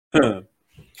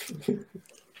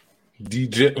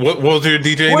DJ, what was your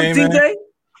DJ name? DJ? Man?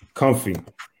 Comfy.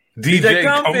 DJ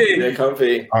Comfy. DJ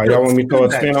Comfy. All right, y'all want me to throw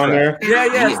a spin on there?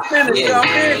 Yeah, spin it,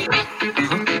 Comfy.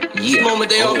 Yeah. Moment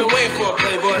they all been waiting for,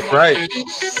 Playboy. Right.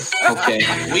 Okay,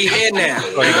 we here now.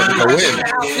 So you gonna win.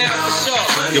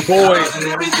 Your boy.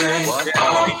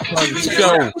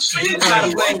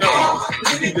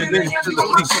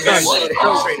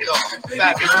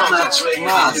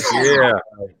 Yeah.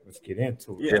 Let's get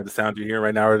into it. Yeah, the sounds you hear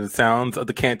right now are the sounds of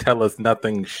the Can't Tell Us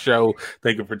Nothing show.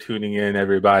 Thank you for tuning in,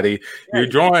 everybody. You're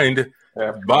joined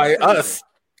by us,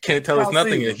 Can't Tell Us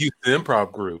Nothing, a Houston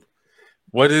Improv group.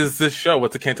 What is this show?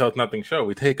 What's the Can't Tell Us Nothing show?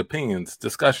 We take opinions,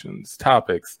 discussions,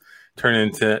 topics, turn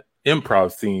into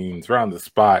improv scenes. We're on the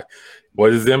spot.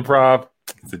 What is improv?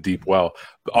 It's a deep well.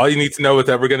 But all you need to know is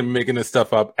that we're going to be making this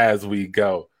stuff up as we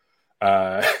go.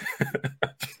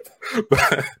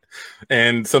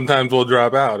 And sometimes we'll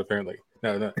drop out, apparently.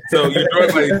 No. So you're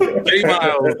joined by J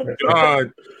Miles,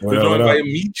 John. You're joined by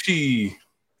Michi.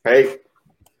 Hey.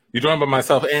 You're joined by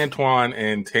myself, Antoine,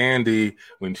 and Tandy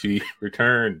when she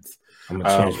returns. I'm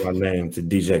gonna change my name to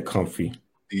DJ Comfy.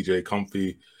 DJ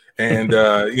Comfy. And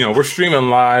we're streaming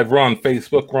live. We're on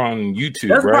Facebook. We're on YouTube.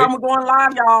 That's right? why I'm going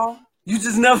live, y'all. You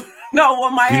just never know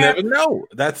what might happen. You never know.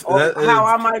 That's how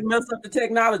I might mess up the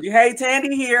technology. Hey,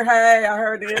 Tandy here. Hey, I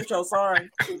heard the intro. Sorry.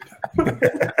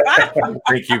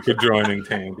 Thank you for joining,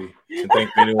 Tandy. And thank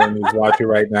you anyone who's watching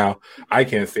right now. I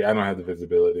can't see. I don't have the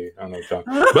visibility. I don't know, John.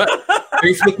 But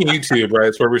Facebook and YouTube, right?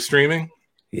 It's where we're streaming.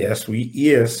 Yes,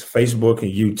 Facebook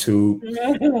and YouTube.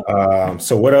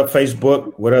 So what up,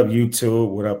 Facebook? What up,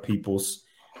 YouTube? What up, peoples?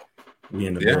 We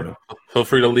in the building. Feel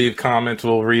free to leave comments.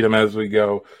 We'll read them as we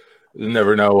go. You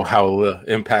never know how it'll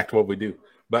impact what we do.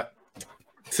 But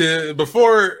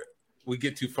before we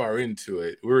get too far into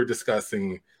it, we were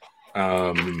discussing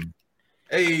Chicken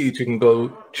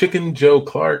Joe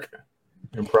Clark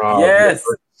improv. Yes.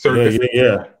 Circus.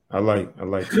 Yeah. I like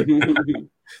it.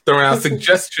 Throwing out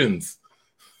suggestions.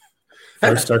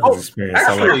 First circus experience.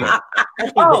 Actually, I like that.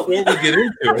 Before we get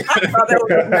into it, I thought that was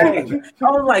his name.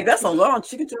 I was like, that's a long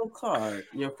Chicken Joe Clark.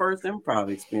 Your first improv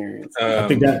experience. I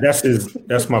think that's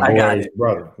my boy's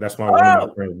brother. That's one of my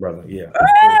friend's brother. Yeah.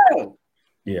 Oh.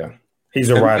 Yeah. He's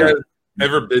a writer. You guys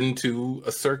ever been to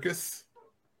a circus?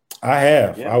 I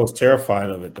have. Yeah. I was terrified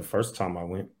of it the first time I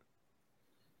went.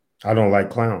 I don't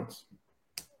like clowns.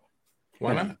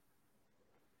 Why not?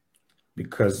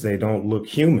 Because they don't look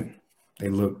human. They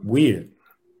look weird.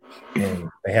 And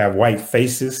they have white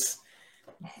faces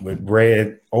with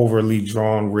overly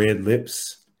drawn red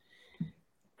lips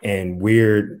and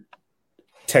weird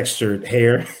textured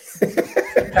hair.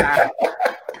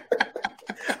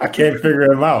 I can't figure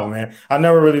them out, man. I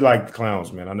never really liked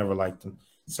clowns, man. I never liked them.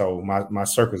 So my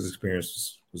circus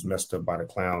experience was messed up by the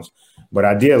clowns. But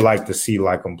I did like to see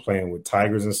like them playing with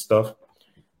tigers and stuff.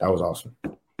 That was awesome.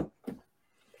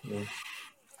 Yeah.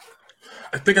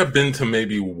 I think I've been to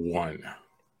maybe one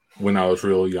when I was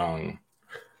real young.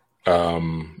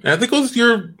 And I think it was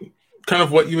your kind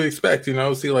of what you expect,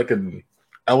 see like an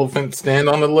elephant stand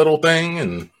on a little thing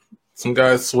and some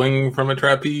guys swing from a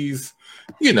trapeze,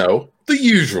 the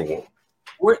usual.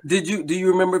 Do you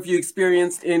remember if you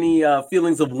experienced any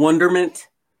feelings of wonderment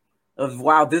of,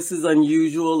 wow, this is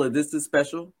unusual or this is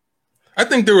special? I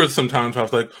think there were some times I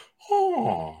was like,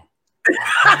 oh.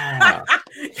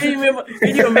 Can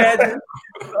you imagine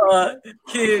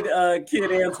kid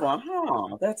Antoine?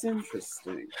 Oh, that's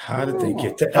interesting. How did they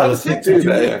get that? How did they do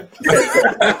that?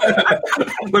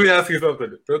 Let me ask you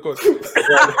something real quick.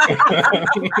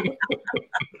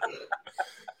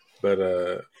 But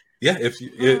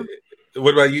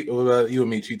what about you? What about you,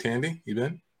 Amici, Tandy? You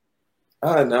been?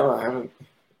 No, I haven't.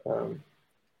 I've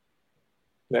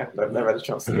never had a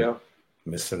chance to go.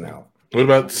 Missing out. What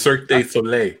about Cirque du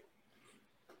Soleil?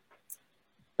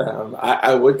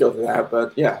 I would go to that,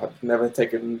 but I've never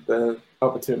taken the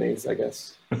opportunities, I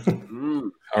guess.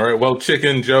 All right, well,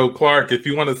 Chicken Joe Clark, if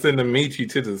you want to send Amici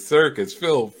to the circus,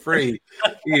 feel free.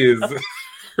 He is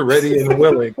ready and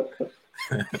willing.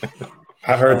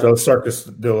 I heard what is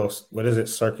it?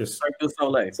 Cirque du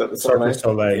Soleil. Cirque du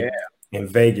Soleil in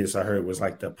Vegas, I heard was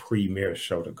like the premier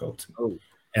show to go to. Oh.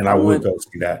 And I would go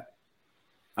see that.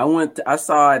 I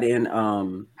saw it in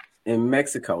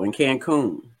Mexico, in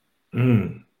Cancun.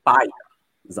 Fire.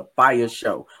 It was a fire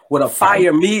show with a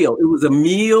fire meal. It was a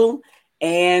meal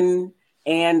and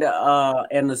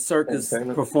the circus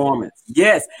performance.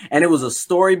 Yes, and it was a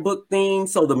storybook theme.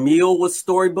 So the meal was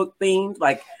storybook themed.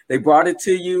 Like they brought it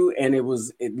to you, and it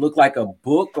looked like a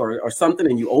book or something,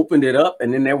 and you opened it up,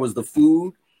 and then there was the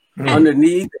food.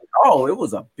 underneath. Oh, it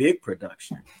was a big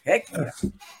production. Heck yeah.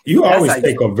 You always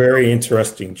take a very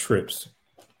interesting trips.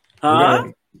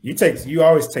 Huh? You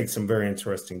always take some very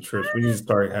interesting trips. We need to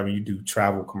start having you do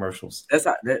travel commercials. That's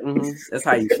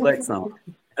how you flex on.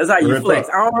 That's how you flex.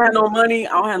 I don't have no money.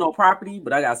 I don't have no property,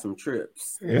 but I got some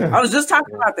trips. Yeah. I was just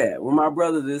talking about that with my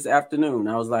brother this afternoon.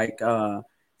 I was like,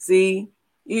 see,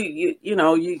 you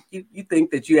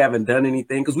think that you haven't done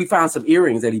anything because we found some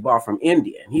earrings that he bought from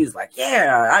India, and he was like,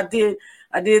 yeah, I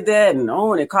did that,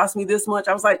 and it cost me this much.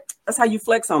 I was like, that's how you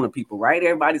flex on the people, right?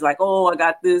 Everybody's like, oh, I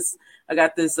got this,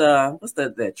 what's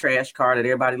that trash car that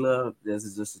everybody loves? This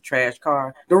is just a trash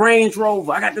car. The Range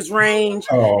Rover. I got this Range,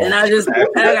 and I got this, I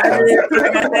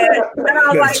got that. And I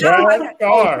was like, trash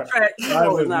car. I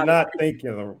was not thinking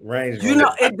of Range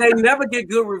Rover. They never get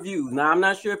good reviews. Now, I'm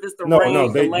not sure if it's the Range.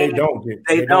 No, they don't.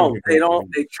 They don't.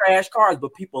 They trash cars,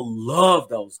 but people love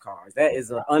those cars. That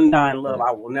is an undying love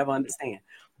I will never understand.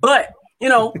 But,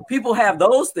 people have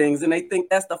those things, and they think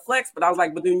that's the flex. But I was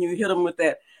like, but then you hit them with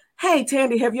that, hey,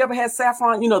 Tandy, have you ever had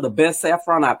saffron? The best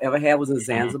saffron I've ever had was in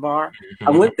Zanzibar.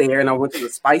 I went there and I went to the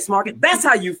spice market. That's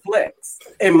how you flex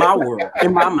in my world,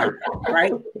 in my mind,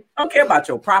 right? I don't care about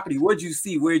your property. What'd you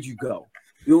see? Where'd you go?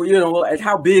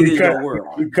 How big is your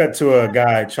world? We cut to a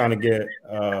guy trying to get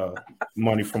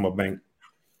money from a bank.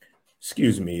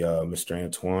 Excuse me, Mr.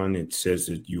 Antoine. It says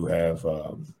that you have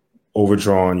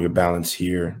overdrawn your balance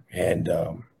here, and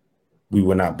we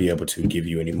will not be able to give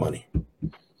you any money.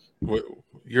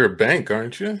 You're a bank,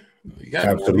 aren't you?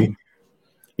 Absolutely. Money.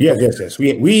 Yes. We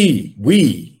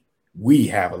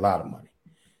have a lot of money.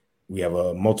 We have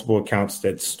multiple accounts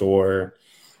that store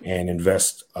and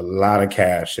invest a lot of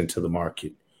cash into the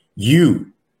market.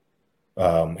 You,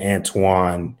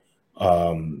 Antoine,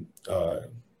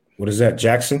 what is that?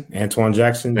 Jackson? Antoine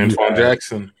Jackson?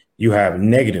 Jackson. You have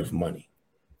negative money.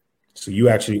 So you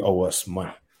actually owe us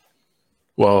money.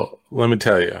 Well, let me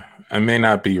tell you, I may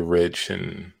not be rich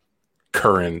in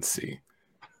currency,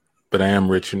 but I am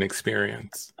rich in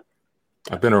experience.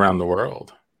 I've been around the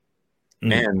world.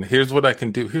 And here's what I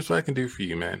can do. Here's what I can do for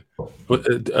you, man.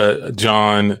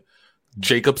 John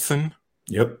Jacobson.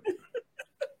 Yep.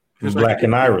 He's black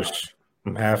and Irish.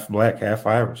 I'm half black, half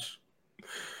Irish.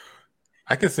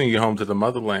 I can send you home to the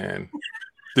motherland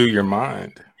through your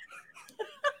mind.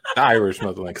 The Irish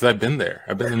motherland, because I've been there.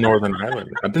 I've been to Northern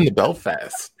Ireland. I've been to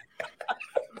Belfast.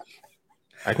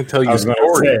 I can tell you a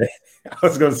story. I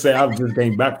was going to say I just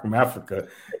came back from Africa,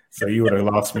 so you would have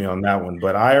lost me on that one.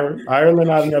 But Ireland,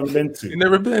 I've never been to. You've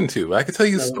never been to. I can tell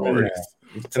you stories,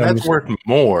 and that's worth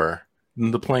more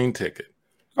than the plane ticket.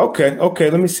 Okay.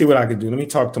 Let me see what I can do. Let me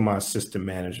talk to my assistant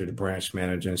manager, the branch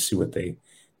manager, and see what they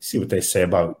say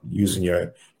about using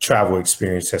your travel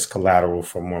experience as collateral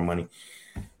for more money.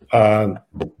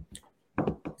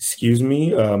 Excuse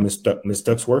me, Miss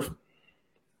Ducksworth.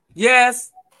 Yes.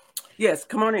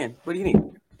 Come on in. What do you need?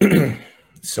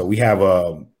 So we have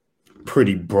a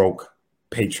pretty broke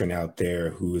patron out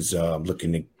there who is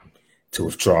looking to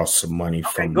withdraw some money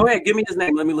from. Go ahead, give me his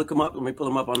name. Let me look him up. Let me pull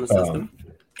him up on the system.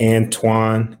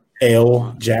 Antoine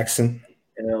L. Jackson.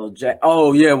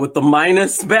 Oh yeah, with the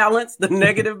minus balance, the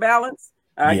negative balance.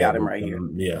 I got him right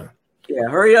here. Yeah,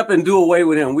 hurry up and do away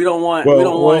with him. We don't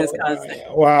want his content.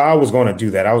 Well, I was going to do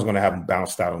that. I was going to have him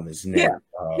bounced out on his neck.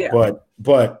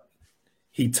 But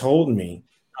he told me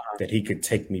that he could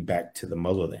take me back to the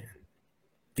motherland,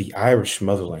 the Irish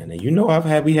motherland.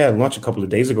 And we had lunch a couple of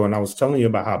days ago, and I was telling you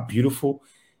about how beautiful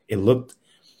it looked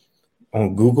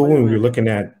on Google when we were looking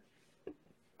at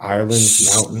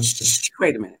Ireland's mountains.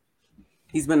 Wait a minute.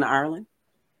 He's been to Ireland?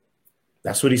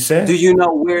 That's what he said. Do you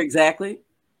know where exactly?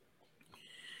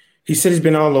 He said he's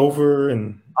been all over.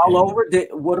 Over?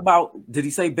 Did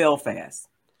he say Belfast?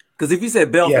 Because if you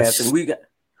said Belfast, and we got...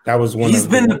 That was one. He's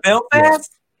been to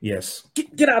Belfast? Yes.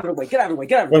 Get out of the way. Get out of the way.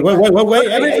 Wait.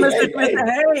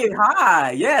 Hey,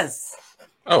 hi. Yes.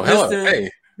 Oh, hello.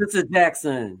 Hey. Mr.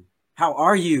 Jackson, how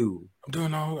are you?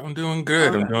 I'm doing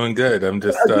good. I'm doing good. I'm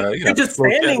just you're just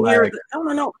standing here.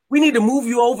 No. We need to move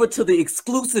you over to the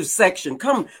exclusive section.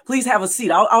 Come, please have a seat.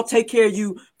 I'll take care of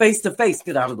you face to face.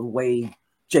 Get out of the way,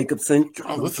 Jacobson.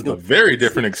 Oh, this is a very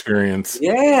different experience.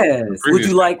 Yes. Would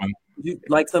you like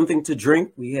something to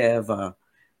drink? We have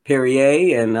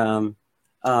Perrier and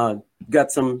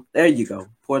got some. There you go.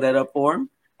 Pour that up for him.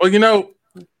 Well,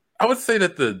 I would say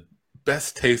that the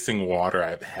best tasting water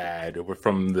I've had were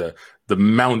from the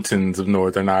mountains of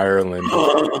Northern Ireland.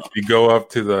 You go up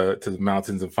to the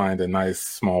mountains and find a nice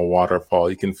small waterfall.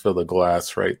 You can fill a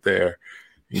glass right there.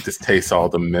 You just taste all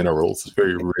the minerals. It's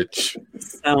very rich.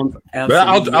 Sounds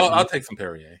absolutely. But I'll take some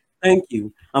Perrier. Thank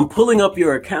you. I'm pulling up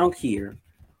your account here.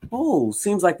 Oh,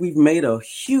 seems like we've made a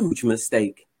huge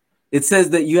mistake. It says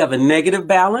that you have a negative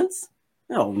balance.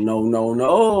 No.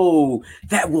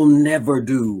 That will never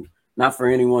do. Not for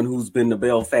anyone who's been to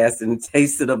Belfast and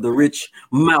tasted of the rich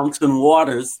mountain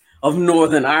waters of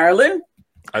Northern Ireland.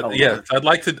 Yes, I'd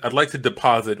like to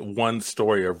deposit one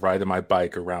story of riding my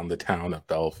bike around the town of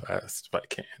Belfast if I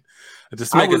can.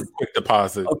 Just make a quick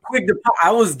deposit.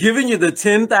 I was giving you the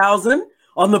 10,000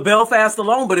 on the Belfast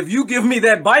alone, but if you give me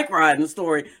that bike riding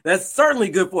story, that's certainly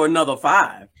good for another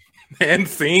 5. And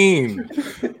scene.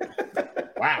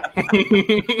 Wow.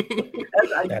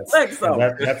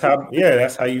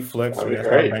 That's how you flex.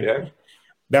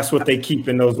 That's what they keep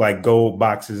in those like gold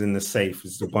boxes in the safe.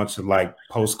 It's a bunch of like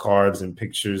postcards and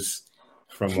pictures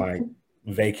from like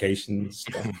vacations.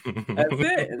 That's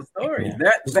it. Stories.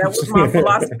 Yeah. That was my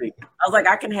philosophy. I was like,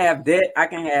 I can have that. I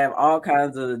can have all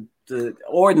kinds of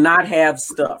or not have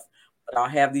stuff, but I'll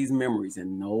have these memories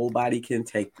and nobody can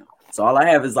take them. So all I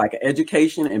have is like an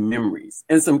education and memories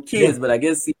and some kids, but I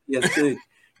guess CPS could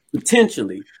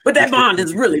potentially. But that bond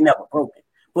is really never broken.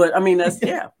 But I mean, that's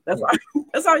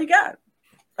all you got.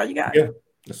 All you got. Yeah,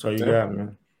 that's all you got,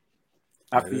 man.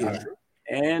 I feel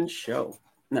and show.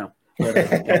 No. And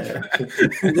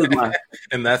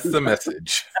that's the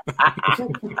message.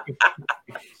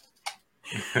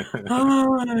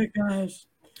 Oh my gosh.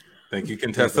 Thank you,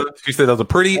 Contessa. She said that was a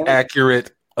pretty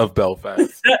accurate of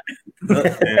Belfast.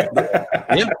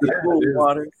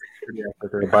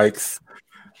 Bikes.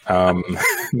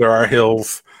 There are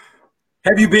hills.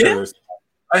 Have you been?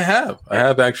 I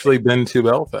have actually been to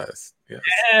Belfast.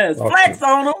 Yes. Awesome. Flex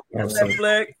on them. Awesome.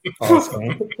 Flex.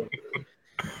 Awesome.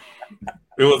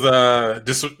 It was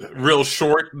just real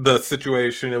short. The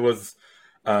situation. It was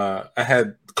I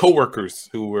had coworkers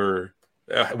who were.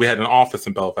 We had an office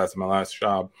in Belfast at my last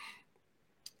job,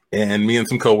 and me and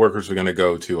some coworkers were going to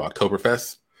go to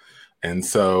Oktoberfest, and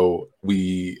so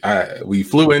we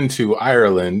flew into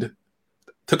Ireland,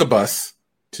 took a bus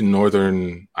to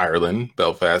Northern Ireland,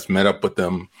 Belfast, met up with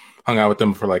them, hung out with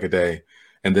them for like a day,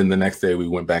 and then the next day we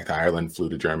went back to Ireland, flew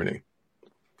to Germany.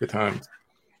 Good times.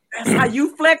 That's how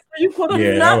you flex. You put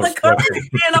another country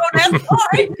in on that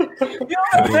story. You know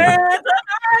what I'm saying?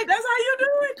 That's how you do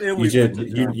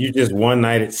it. You just one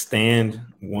night stand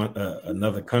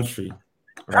another country,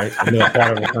 right? Another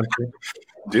part of the country.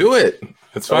 Do it.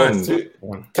 It's fun.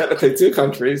 Technically, 2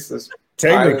 countries.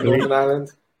 Technically, Northern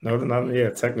Ireland.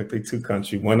 Technically 2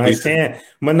 countries. One night stand.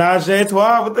 Menage a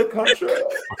trois with the country.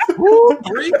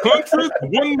 3 countries,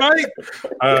 one night.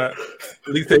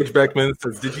 Lisa H. Beckman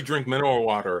says, "Did you drink mineral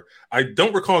water?" I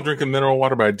don't recall drinking mineral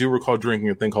water, but I do recall drinking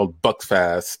a thing called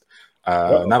Buckfast.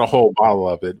 Not a whole bottle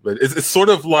of it, but it's sort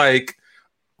of like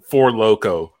Four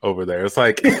Loko over there. It's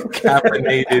like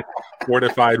caffeinated,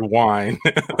 fortified wine.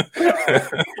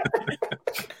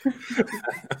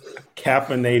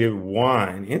 Caffeinated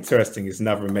wine. Interesting. It's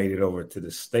never made it over to the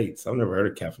States. I've never heard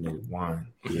of caffeinated wine.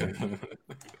 Yeah.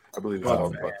 I believe it's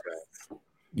called Buckfast.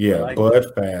 Yeah,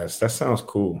 Bloodfast. That sounds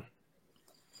cool.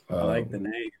 I like the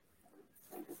name.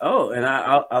 Oh, and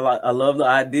I love the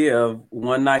idea of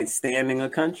one night standing a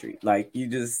country. Like you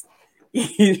just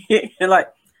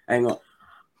like hang on.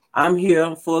 I'm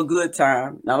here for a good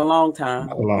time, not a long time.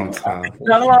 Not a long time.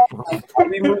 Not a long time. I'll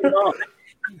be moving on.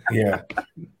 Yeah.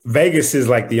 Vegas is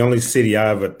like the only city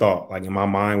I ever thought, like in my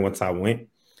mind, once I went,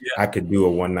 I could do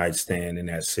a one night stand in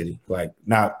that city. Like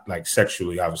not like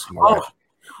sexually, obviously.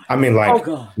 I mean like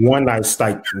one night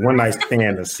stand in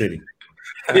a city.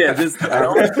 Yeah, just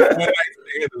one night stand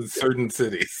in certain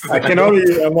cities. I'm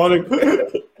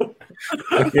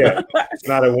it's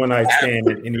not a one night stand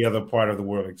in any other part of the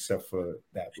world except for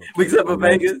that. Except for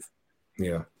Vegas.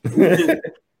 Yeah.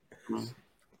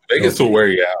 Vegas will wear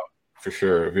you out for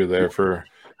sure if you're there for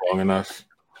long enough.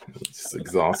 It's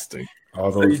exhausting.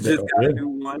 So you just gotta do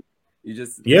one.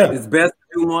 It's best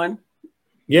to do one.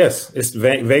 Yes, it's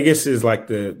Vegas is like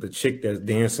the chick that's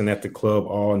dancing at the club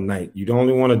all night. You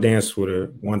only want to dance with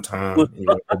her one time and you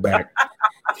go back.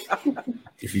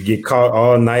 If you get caught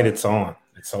all night, it's on.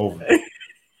 It's over.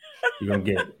 You're gonna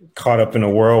get caught up in a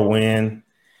whirlwind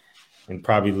and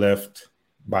probably left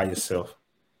by yourself,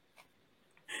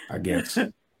 I guess.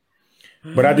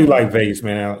 But I do like Vegas,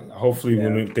 man. Hopefully,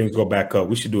 when things go back up,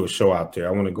 we should do a show out there.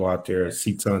 I want to go out there,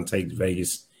 see Ton take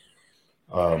Vegas.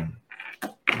 I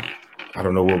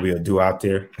don't know what we'll do out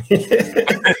there.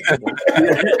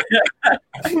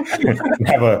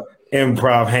 Have a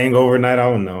improv hangover night. I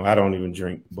don't know. I don't even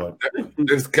drink, but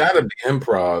there's got to be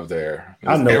improv there.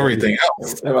 I know everything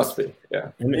else. There must be,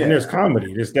 And there's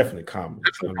comedy. There's definitely comedy.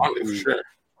 Comedy for sure.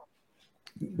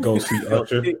 Go see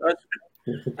Usher.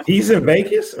 He's in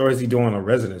Vegas, or is he doing a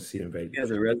residency in Vegas? He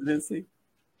has a residency.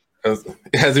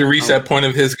 Has he reached that point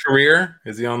of his career?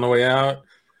 Is he on the way out?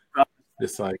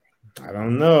 Just like I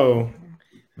don't know.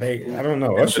 I don't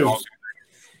know. Usher's.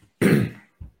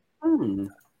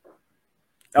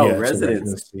 Oh, yeah,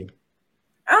 residency.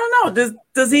 I don't know.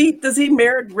 Does he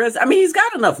merit I mean, he's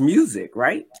got enough music,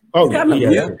 right? Oh, he's got enough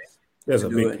music. There's a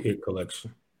big hit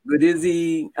collection. But is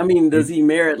he? I mean, does he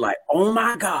merit like? Oh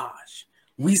my gosh,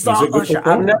 we saw Usher.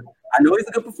 I know he's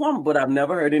a good performer, but I've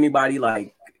never heard anybody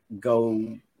like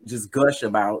go just gush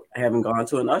about having gone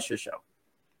to an Usher show.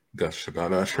 Gush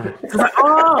about Usher. Like,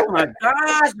 oh my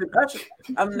gosh, Usher.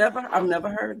 I've never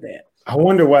heard that. I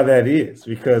wonder why that is,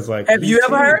 because like, have you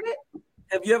ever heard it?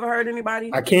 Have you ever heard anybody?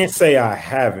 I can't say I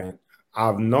haven't.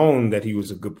 I've known that he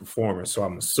was a good performer, so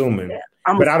I'm assuming. Yeah,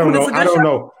 but I don't know.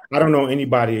 I don't know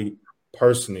anybody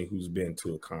personally who's been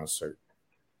to a concert,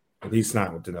 at least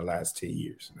not within the last 10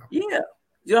 years. No.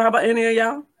 Yeah. How about any of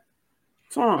y'all?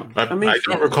 Tom. I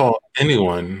don't recall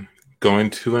anyone going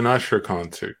to an Usher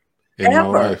concert in my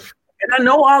life. And I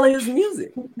know all of his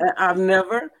music. I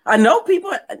know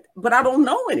people, but I don't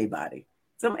know anybody.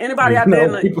 Anybody out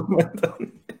there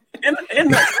in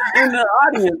the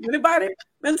audience, anybody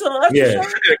been to an Usher show?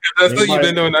 That's what you've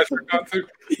been to an Usher concert?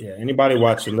 Yeah, anybody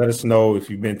watching, let us know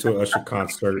if you've been to an Usher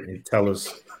concert and tell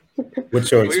us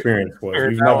what your experience was.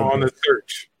 We're now on the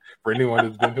search for anyone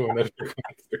who's been to an Usher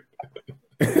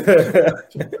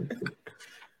concert.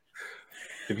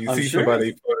 If you see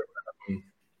somebody,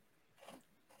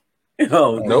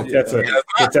 nope. That's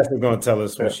going to tell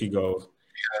us when she goes.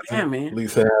 Yeah, man.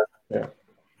 Lisa. Yeah.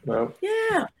 No.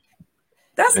 Yeah.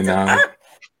 That's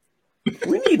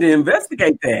we need to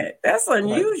investigate that. That's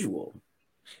unusual.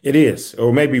 It is,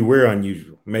 or maybe we're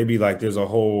unusual. Maybe like there's a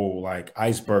whole like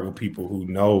iceberg of people who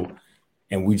know,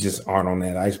 and we just aren't on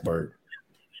that iceberg.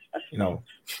 You know,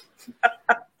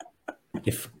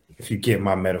 if you get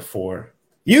my metaphor,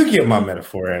 you get my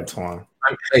metaphor, Antoine.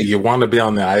 Hey, you want to be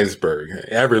on the iceberg?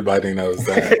 Everybody knows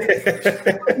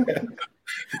that.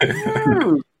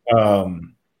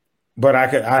 But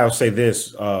I'll say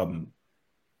this.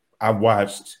 I've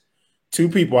watched two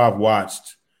people I've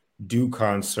watched do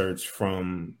concerts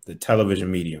from the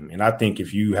television medium. And I think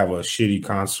if you have a shitty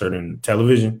concert in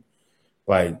television,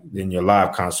 like then your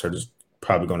live concert is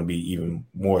probably going to be even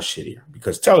more shittier,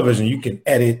 because television, you can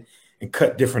edit and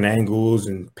cut different angles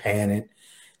and pan it.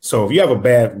 So if you have a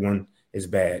bad one, it's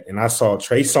bad. And I saw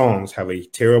Trey Songz have a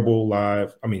terrible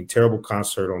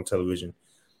concert on television.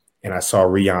 And I saw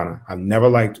Rihanna. I've never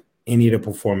liked any of the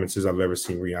performances I've ever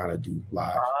seen Rihanna do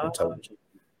live on television.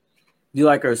 You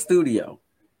like her studio?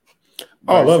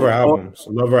 Oh, I love her albums.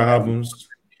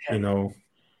 You know,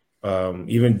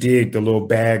 even dig the little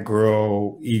bad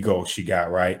girl ego she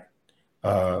got, right?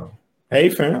 Hey,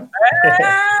 fam.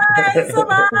 Hey,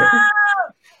 Simone.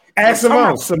 Ask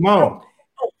Simone.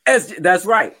 That's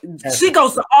right. She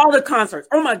goes to all the concerts.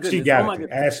 Oh, my goodness. She got it.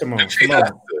 Ask Simone. She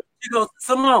goes,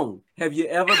 Simone, have you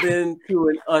ever been to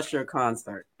an Usher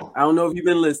concert? I don't know if you've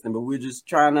been listening, but we're just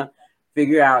trying to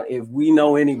figure out if we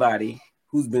know anybody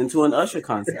who's been to an Usher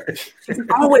concert. She's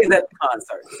always at the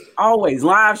concert, always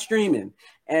live streaming.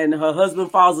 And her husband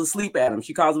falls asleep at him.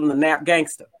 She calls him the nap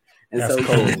gangster. And that's so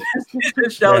cold.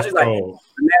 she's like, the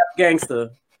nap gangster.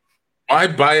 I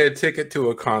buy a ticket to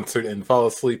a concert and fall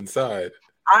asleep inside.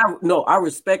 I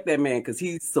respect that man because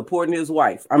he's supporting his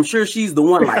wife. I'm sure she's the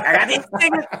one like, I got these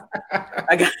tickets.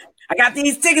 I got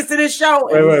these tickets to this show.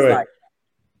 And wait. Like,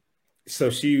 so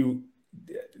she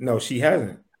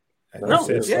hasn't.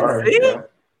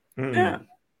 Yeah.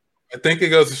 I think it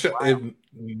goes to show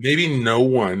maybe no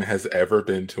one has ever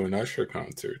been to an Usher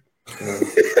concert.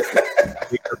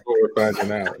 We're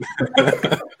finding out.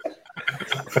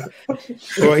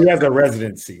 Well, he has a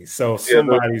residency, so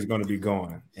somebody's going to be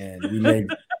going, and we may.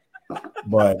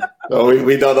 But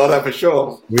we don't know that for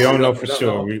sure. We don't know for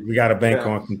sure. We got to bank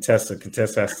on Contessa.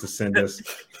 Contessa has to send us.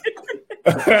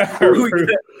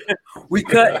 we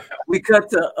cut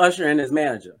to Usher and his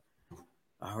manager.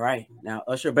 All right, now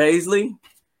Usher Baisley.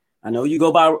 I know you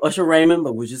go by Usher Raymond,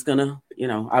 but we're just gonna,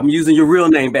 I'm using your real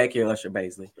name back here, Usher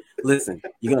Baisley. Listen,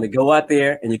 you're gonna go out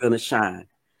there and you're gonna shine.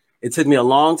 It took me a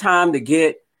long time to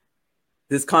get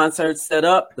this concert set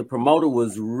up. The promoter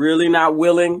was really not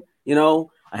willing.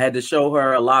 I had to show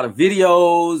her a lot of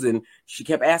videos, and she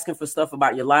kept asking for stuff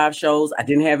about your live shows. I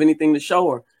didn't have anything to show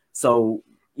her, so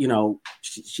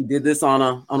she did this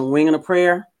on a wing and a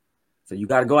prayer. So you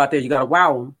got to go out there. You got to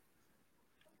wow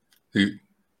them.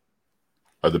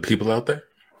 Are the people out there?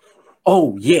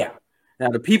 Oh, yeah. Now,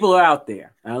 the people are out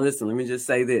there. Now, listen, let me just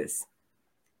say this.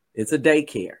 It's a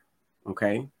daycare,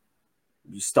 okay?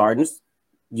 You're starting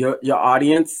your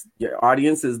audience. Your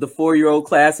audience is the 4-year-old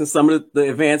class and some of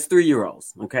the advanced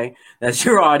 3-year-olds, okay? That's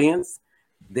your audience.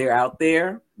 They're out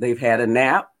there. They've had a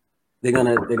nap. They're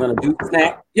gonna do the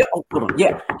snack. Yeah. Oh, hold on.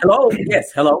 Yeah. Hello.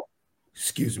 Yes. Hello.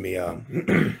 Excuse me.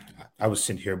 I was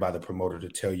sent here by the promoter to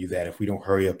tell you that if we don't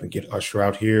hurry up and get Usher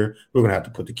out here, we're gonna have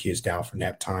to put the kids down for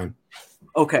nap time.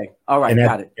 Okay. All right. And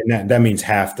got it. And that means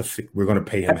half the fee. We're gonna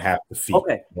pay him half the fee.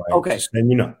 Okay. Right? Okay. Just letting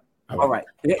you know. All right.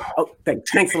 Yeah. Oh,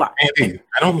 thanks a lot. Andy,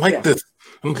 I don't like this.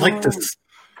 I don't like this.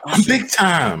 I'm big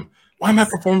time. Why am I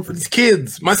performing for these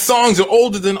kids? My songs are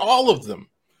older than all of them.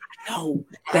 No,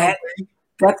 that's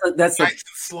nice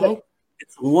slow.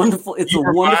 It's wonderful. It's a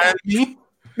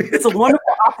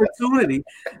wonderful opportunity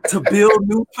to build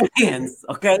new fans.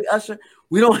 Okay, Usher.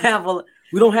 We don't have a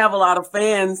lot of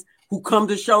fans who come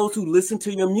to shows who listen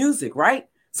to your music, right?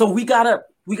 So we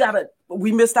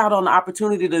missed out on the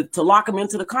opportunity to lock them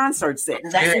into the concert set.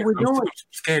 And that's what we're doing.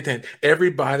 Scared.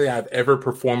 Everybody I've ever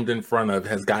performed in front of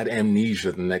has got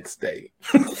amnesia the next day.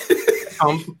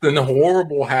 Something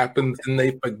horrible happens and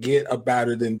they forget about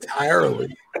it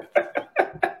entirely.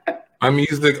 My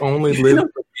music only lives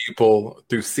for people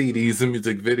through CDs and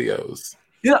music videos.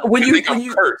 Yeah, when you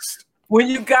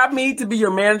got me to be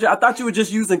your manager, I thought you were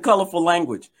just using colorful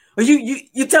language. Are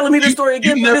you telling me the story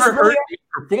again? You never heard me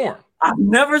perform. I've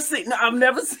never seen.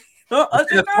 That's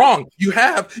wrong. You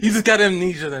have. You just got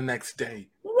amnesia the next day.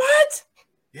 What?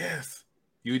 Yes.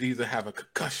 You would either have a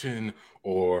concussion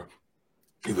or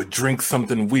you would drink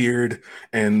something weird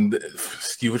and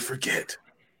you would forget.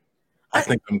 I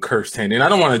think I'm cursed, Handy, and I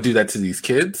don't want to do that to these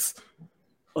kids.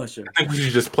 Usher. I think we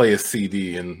should just play a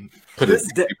CD and put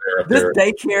this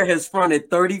daycare has fronted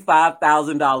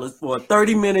 $35,000 for a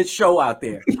 30-minute show out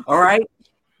there. All right.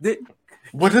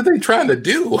 What are they trying to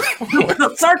do?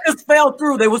 The circus fell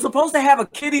through. They were supposed to have a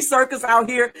kiddie circus out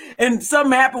here, and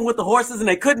something happened with the horses, and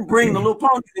they couldn't bring the little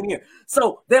ponies in here.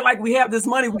 So they're like, "We have this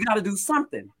money. We got to do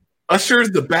something."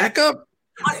 Usher's the backup.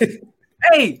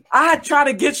 Hey, I try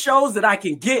to get shows that I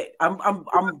can get. I'm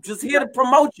just here to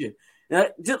promote you.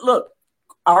 Just look,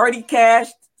 I already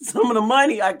cashed some of the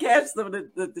money. I cashed some of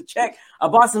the check. I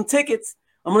bought some tickets.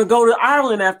 I'm gonna go to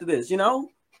Ireland after this.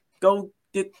 Go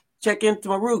check into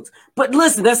my roots. But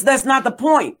listen, that's not the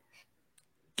point.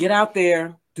 Get out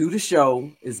there, do the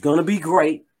show. It's gonna be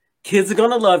great. Kids are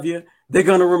gonna love you. They're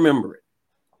gonna remember it.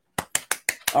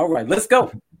 All right, let's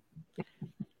go.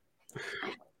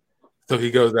 So he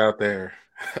goes out there.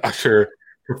 Usher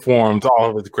performs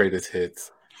all of his greatest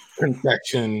hits.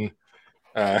 Infection,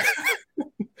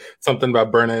 something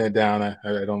about burning it down. I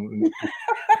don't.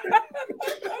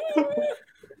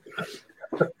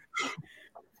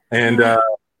 And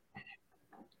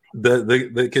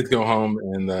the kids go home,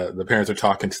 and the parents are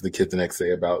talking to the kids the next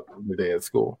day about the day at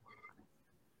school.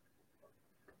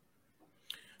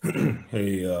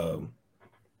 Hey,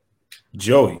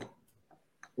 Joey.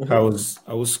 How was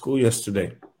school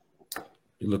yesterday?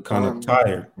 You look kind of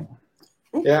tired.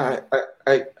 Yeah,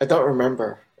 I don't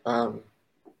remember. I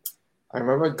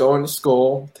remember going to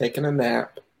school, taking a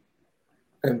nap,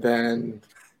 and then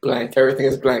blank. Everything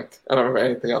is blank. I don't remember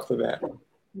anything after that.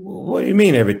 What do you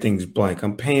mean everything's blank?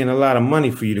 I'm paying a lot of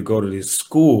money for you to go to this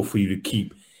school for you to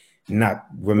keep not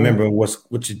remembering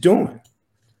what you're doing.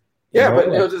 Yeah,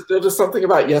 but there was just something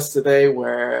about yesterday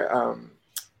where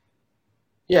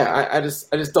I just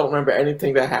don't remember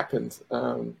anything that happened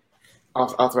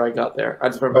after I got there. I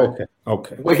just remember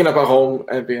waking up at home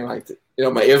and being like,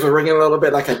 my ears were ringing a little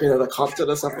bit like I'd been at a concert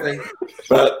or something.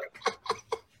 But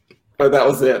that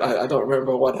was it. I don't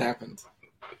remember what happened.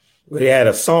 They had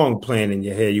a song playing in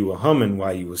your head. You were humming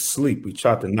while you were asleep. We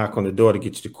tried to knock on the door to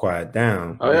get you to quiet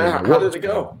down. Oh, yeah. How did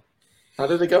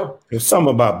it go? There's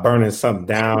something about burning something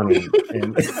down.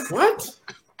 And what?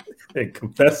 And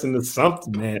confessing to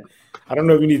something, man. I don't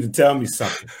know if you need to tell me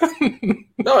something.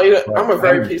 No, I'm a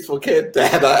very peaceful kid,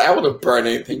 Dad. I wouldn't burn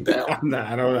anything down.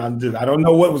 I don't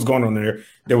know what was going on there.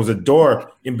 There was a door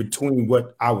in between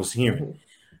what I was hearing.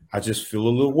 I just feel a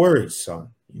little worried,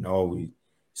 son. We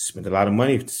spent a lot of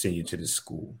money to send you to this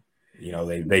school.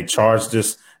 They charged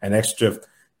us an extra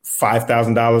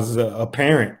 $5,000 a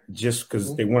parent just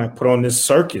because they want to put on this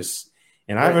circus.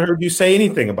 And I haven't heard you say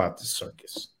anything about this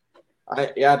circus.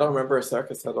 I don't remember a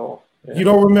circus at all. Yeah. You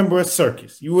don't remember a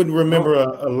circus. You wouldn't remember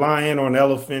a lion or an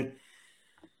elephant.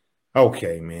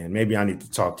 Okay, man. Maybe I need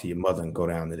to talk to your mother and go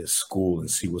down to this school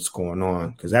and see what's going on,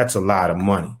 because that's a lot of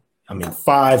money. I mean,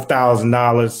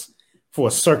 $5,000 for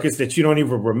a circus that you don't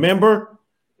even remember.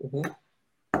 Mm-hmm.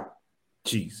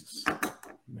 Jesus,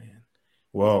 man.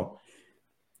 Well,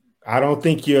 I don't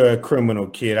think you're a criminal,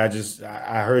 kid.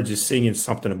 I heard you singing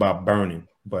something about burning,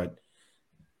 but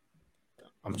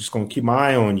I'm just going to keep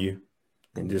my eye on you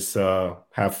and just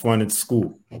have fun at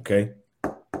school, okay?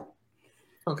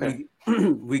 Okay.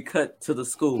 We cut to the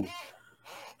school.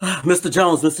 Mr.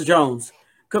 Jones,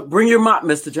 Bring your mop,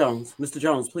 Mr. Jones. Mr.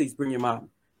 Jones, please bring your mop.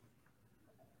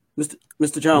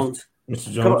 Mr. Jones.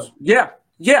 Mr. Jones. Yeah.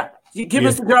 Give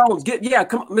Mr. Jones.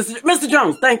 Come on, Mr.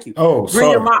 Jones. Thank you. Oh, bring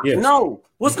sorry. your mop. Yes. No.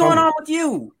 What's going on with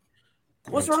you?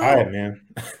 What's wrong? Tired, man.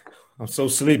 I'm so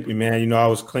sleepy, man. You know, I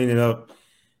was cleaning up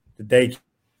the day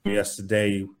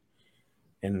yesterday,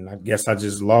 and I guess I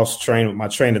just lost my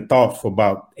train of thought for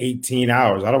about 18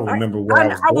 hours. I don't remember where I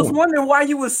was going. I was wondering why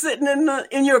you were sitting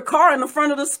in your car in the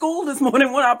front of the school this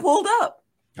morning when I pulled up.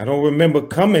 I don't remember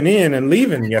coming in and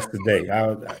leaving yesterday.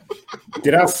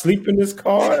 Did I sleep in this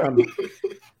car?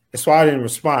 That's why I didn't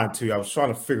respond to you. I was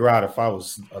trying to figure out if I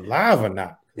was alive or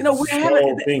not. You know, the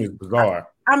whole thing is bizarre.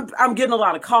 I'm getting a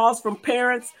lot of calls from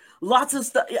parents. Lots of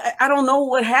stuff. I don't know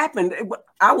what happened.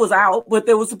 I was out, but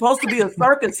there was supposed to be a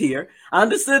circus here. I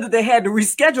understood that they had to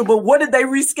reschedule, but what did they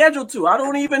reschedule to? I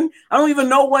don't even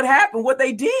know what happened, what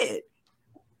they did.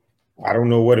 I don't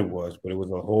know what it was, but it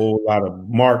was a whole lot of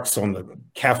marks on the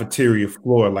cafeteria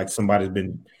floor, like somebody's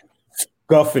been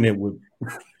scuffing it with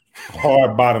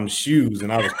hard bottom shoes,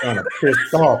 and I was kind of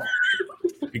pissed off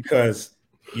because,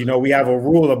 you know, we have a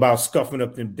rule about scuffing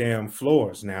up them damn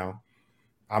floors now.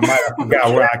 I might have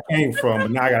forgot where I came from,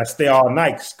 but now I gotta stay all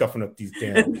night scuffing up these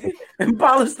damn and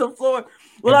polish the floor.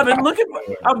 Well, I've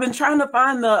been trying to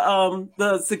find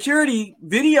the security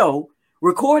video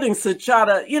recordings to try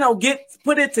to,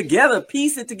 put it together,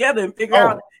 piece it together, and figure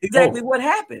out exactly what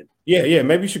happened. Yeah.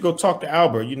 Maybe you should go talk to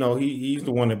Albert. You know, he's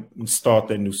the one that installed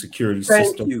that new security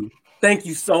system. Thank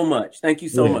you so much.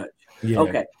 Yeah.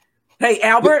 Okay. Hey,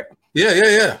 Albert.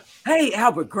 Yeah. Hey,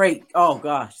 Albert. Great. Oh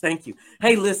gosh, thank you.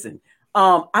 Hey, listen.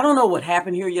 I don't know what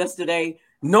happened here yesterday.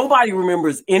 Nobody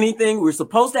remembers anything. We're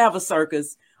supposed to have a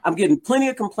circus. I'm getting plenty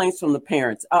of complaints from the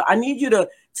parents. I need you to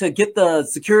get the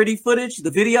security footage, the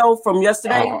video from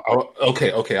yesterday.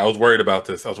 Okay. I was worried about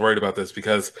this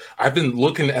because I've been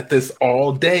looking at this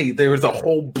all day. There was a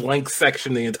whole blank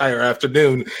section the entire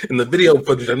afternoon in the video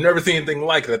footage. I've never seen anything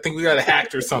like it. I think we got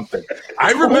hacked or something.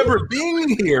 I remember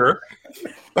being here,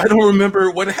 but I don't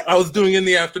remember what I was doing in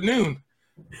the afternoon.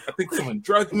 I think someone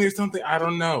drugged me or something. I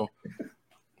don't know.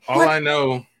 All I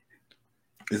know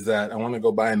is that I want to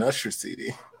go buy an Usher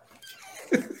CD.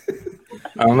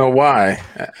 I don't know why.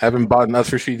 I haven't bought an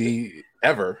Usher CD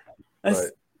ever,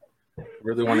 but I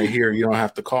really want to hear You Don't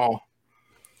Have to Call.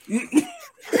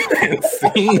 And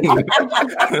sing.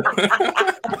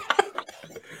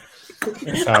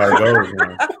 That's how it goes,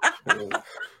 man.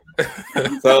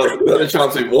 So the other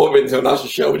chance we warm into an Usher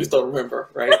show, we just don't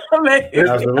remember, right? I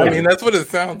mean, that's what it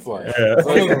sounds like. Yeah.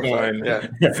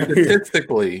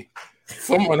 Statistically,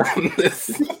 someone on this,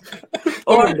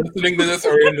 listening to this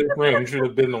or in this room should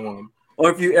have been the one. Or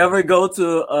if you ever go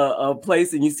to a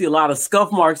place and you see a lot of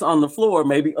scuff marks on the floor,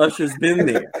 maybe Usher's been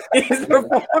there.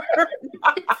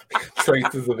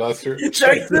 Traces of Usher.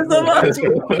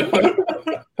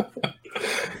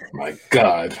 My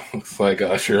God, looks like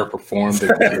Usher performed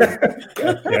it.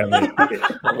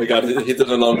 Oh my God, he did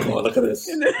an encore. Look at this.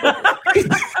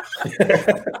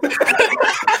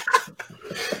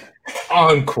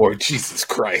 Encore, Jesus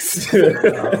Christ.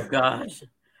 Oh gosh.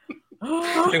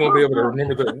 They won't be able to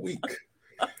remember that week.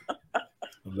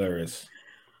 Hilarious.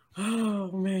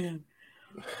 Oh man.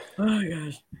 Oh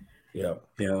gosh. Yeah.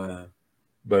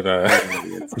 But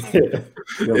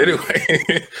anyway,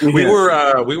 we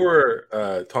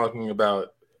were talking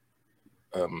about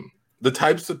the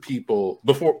types of people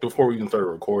before we even started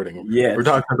recording. Yeah, we're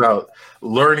talking about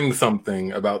learning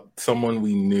something about someone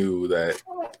we knew that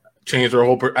changed our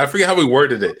whole. I forget how we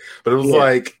worded it, but it was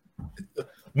like,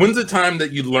 when's the time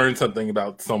that you learned something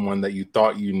about someone that you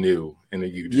thought you knew and that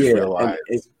you just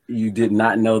realized you did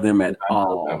not know them at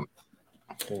all?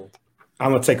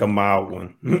 I'm gonna take a mild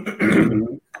one.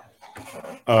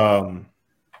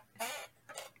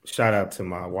 Shout out to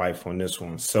my wife on this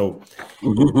one. So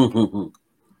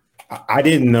I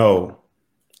didn't know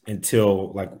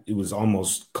until like it was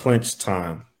almost clinch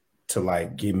time to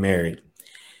like get married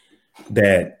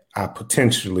that I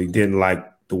potentially didn't like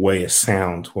the way it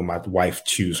sounds when my wife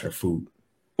chews her food.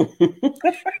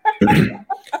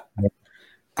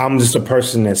 I'm just a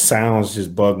person that sounds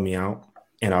just bug me out.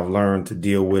 And I've learned to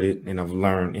deal with it,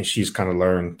 and she's kind of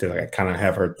learned to like kind of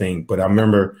have her thing. But I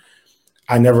remember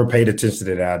I never paid attention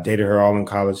to that. I dated her all in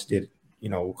college. You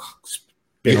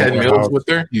had meals with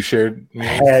her? You shared meals?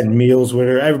 I had meals with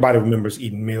her. Everybody remembers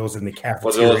eating meals in the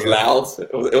cafeteria. Was it loud?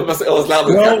 It was loud.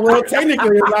 Well,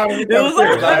 technically it was loud.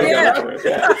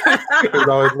 It was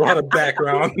always a lot of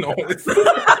background noise.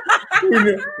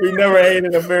 We never ate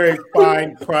in a very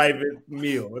fine, private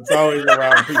meal. It's always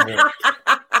around people.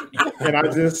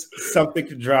 And something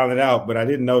could drown it out, but I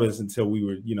didn't notice until we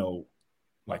were,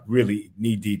 like really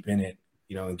knee deep in it,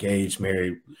 engaged,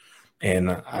 married.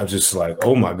 And I was just like,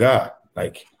 oh my God.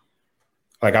 Like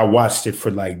I watched it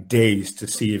for like days to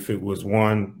see if it was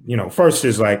one, first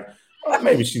is like, oh,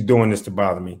 maybe she's doing this to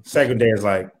bother me. Second day is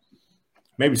like,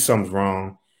 maybe something's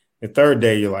wrong. The third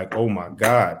day, you're like, oh my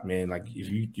God, man, like if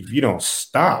you don't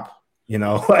stop,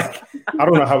 like, I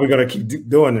don't know how we're going to keep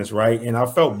doing this. Right. And I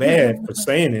felt bad for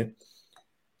saying it,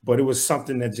 but it was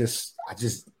something that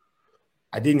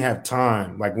I didn't have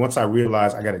time. Like once I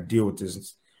realized I got to deal with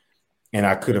this, and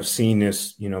I could have seen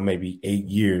this, maybe 8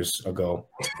 years ago,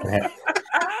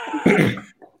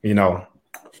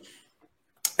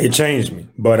 it changed me.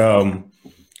 But, I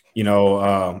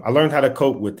learned how to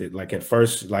cope with it. Like at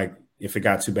first, like if it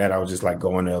got too bad, I would just like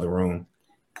go in the other room,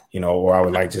 or I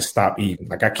would like just stop eating.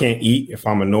 Like I can't eat if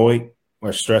I'm annoyed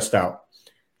or stressed out.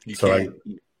 You can't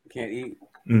eat.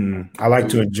 I like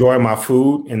to enjoy my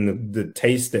food and the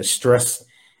taste that stress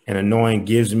and annoying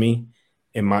gives me.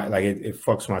 In my it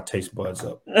fucks my taste buds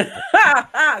up.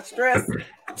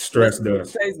 Stress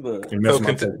does. Taste buds. So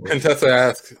Contessa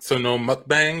asks, so no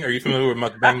mukbang? Are you familiar with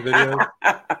mukbang videos?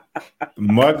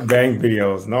 Mukbang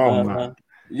videos? No, I'm not.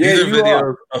 Yeah, these are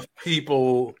videos of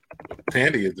people.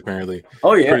 Sandy is apparently.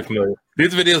 Oh yeah, pretty familiar.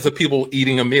 These videos of people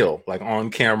eating a meal like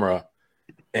on camera,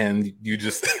 and you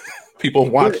just people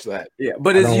watch that. Yeah,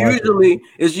 but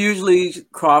it's usually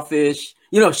crawfish.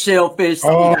 Shellfish.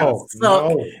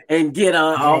 So and get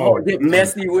get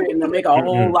messy with and make a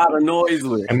whole lot of noise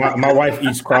with. And my wife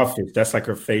eats crawfish. That's like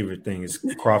her favorite thing is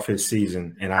crawfish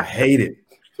season, and I hate it.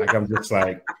 Like I'm just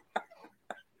like,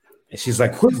 and she's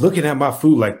like, "Quit looking at my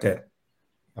food like that."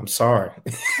 I'm sorry.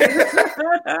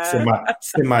 It's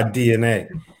in my DNA.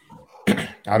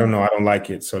 I don't know. I don't like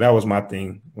it. So that was my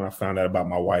thing when I found out about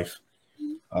my wife.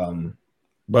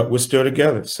 But we're still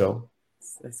together, so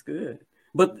that's good.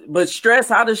 But stress,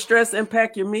 how does stress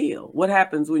impact your meal? What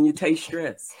happens when you taste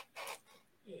stress?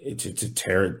 It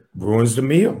ruins the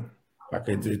meal. Like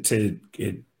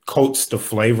it coats the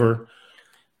flavor.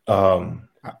 I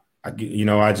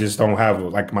just don't have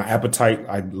like my appetite.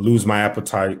 I lose my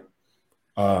appetite.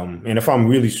 And if I'm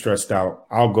really stressed out,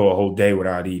 I'll go a whole day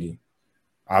without eating.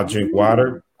 I'll drink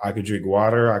water. I could drink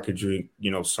water. I could drink,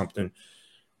 something.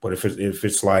 But if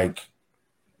it's like,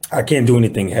 I can't do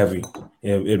anything heavy.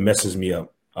 It messes me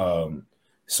up.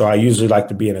 So I usually like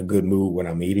to be in a good mood when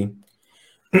I'm eating.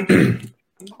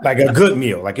 Like a good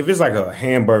meal. Like if it's like a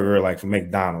hamburger, like from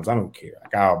McDonald's, I don't care.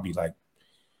 Like I'll be like,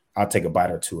 I'll take a bite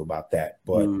or two about that.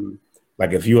 But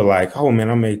like if you're like, oh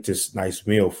man, I made this nice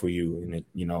meal for you, and it,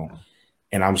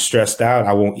 and I'm stressed out,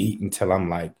 I won't eat until I'm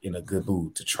like in a good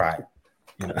mood to try it.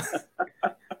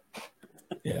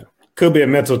 Yeah, could be a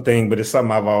mental thing, but it's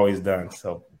something I've always done.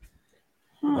 So.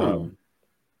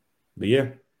 But yeah,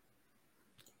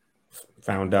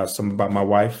 found out something about my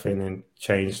wife and then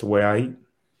changed the way I eat.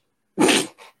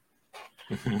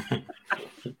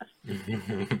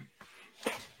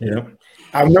 Yeah,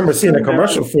 I remember seeing a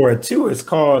commercial for it too. It's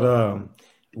called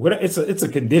it's a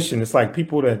condition. It's like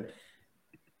people that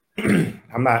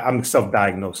I'm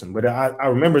self-diagnosing, but I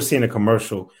remember seeing a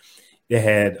commercial that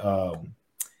had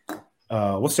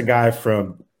what's the guy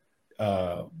from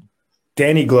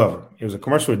Danny Glover. It was a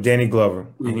commercial with Danny Glover,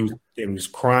 and he was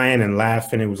crying and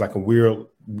laughing. It was like a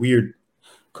weird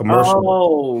commercial.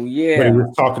 Oh yeah, but he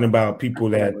was talking about people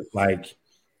that like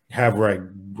have like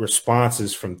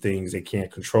responses from things they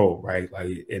can't control, right?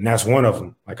 Like, and that's one of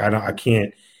them. Like I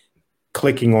can't.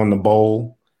 Clicking on the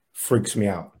bowl freaks me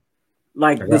out.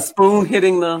 Like the spoon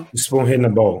hitting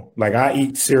the bowl. Like I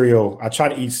eat cereal. I try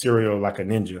to eat cereal like a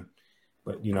ninja,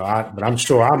 but but I'm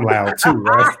sure I'm loud too,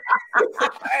 right?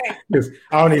 Because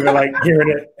I don't even like hearing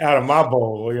it out of my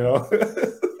bowl,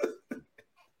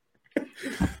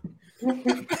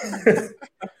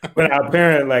 But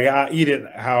apparently, like I eat it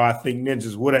how I think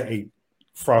ninjas would have ate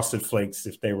Frosted Flakes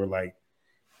if they were like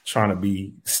trying to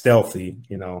be stealthy,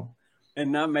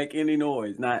 and not make any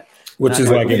noise. We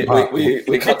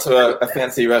cut to a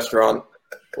fancy restaurant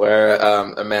where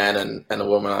a man and a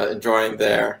woman are enjoying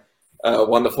their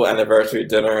wonderful anniversary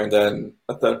dinner, and then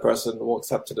a third person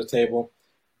walks up to the table.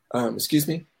 Excuse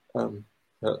me.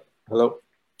 Hello.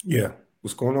 Yeah.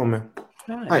 What's going on, man?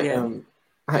 Hi.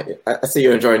 Hi. I see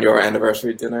you're enjoying your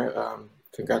anniversary dinner.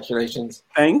 Congratulations.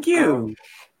 Thank you.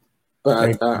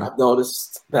 But I've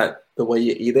noticed that the way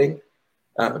you're eating,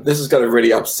 this is going to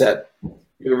really upset.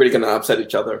 You're really going to upset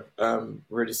each other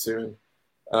really soon.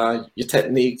 Your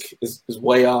technique is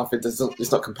way off.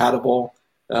 It's not compatible.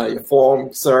 Your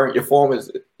form, sir. Your form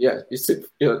is your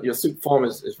soup form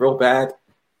is real bad.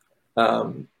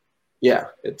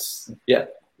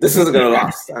 This isn't gonna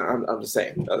last. I'm just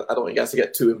saying. I don't want you guys to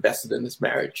get too invested in this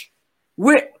marriage.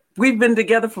 We've been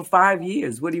together for 5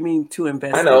 years. What do you mean to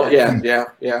invest? I know. Yeah.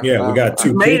 We got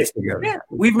 2 kids together. Yeah,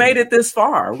 we've made it this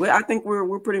far. I think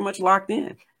we're pretty much locked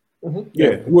in. Mm-hmm.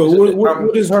 Yeah. Well,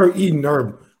 what does her eating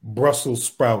her Brussels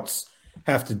sprouts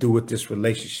have to do with this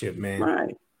relationship, man?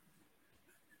 Right.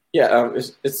 Yeah.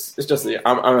 It's just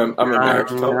I'm a marriage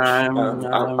coach.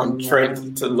 I'm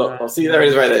trained to look. Oh, see, there it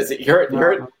is, right there. You heard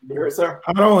it, sir?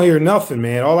 I don't hear nothing,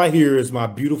 man. All I hear is my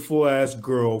beautiful ass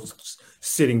girl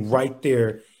sitting right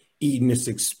there eating this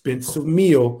expensive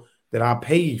meal that I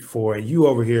paid for, and you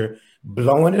over here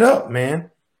blowing it up,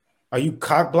 man. Are you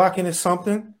cock blocking or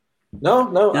something?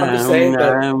 No, I'm just saying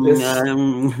that this.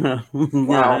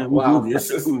 Wow, this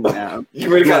is. You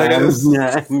really gotta get this.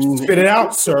 Spit it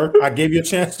out, sir. I gave you a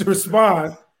chance to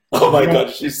respond. Oh my God,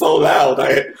 she's so loud.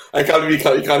 I can't believe you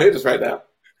can't hear this right now.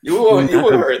 You will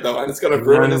hear it though, and it's gonna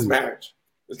ruin this marriage.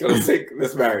 It's gonna sink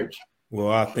this marriage. Well,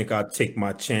 I think I'll take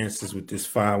my chances with this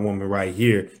fine woman right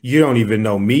here. You don't even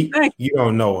know me. You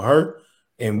don't know her.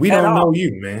 And we don't know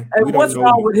you, man. And what's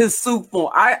wrong with his soup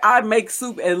form? I make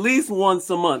soup at least once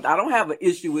a month. I don't have an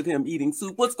issue with him eating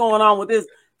soup. What's going on with his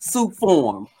soup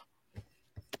form?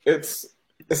 It's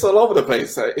all over the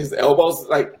place. His elbows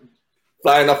like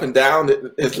flying up and down.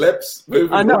 His lips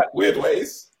moving weird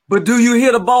ways. But do you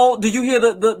hear the bowl? Do you hear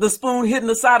the spoon hitting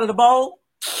the side of the bowl?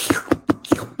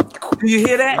 Do you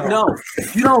hear that? No,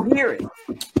 you don't hear it.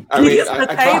 He hits the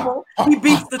table. He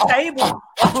beats the table.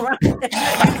 You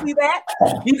see that?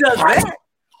 He does that.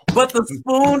 But the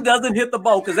spoon doesn't hit the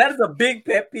bowl because that is a big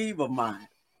pet peeve of mine.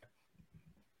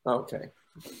 Okay.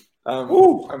 I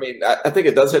mean, I think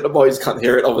it does hit the bowl. You just can't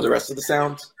hear it over the rest of the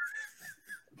sound.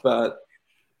 But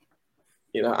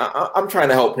you know, I'm trying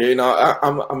to help here. You know,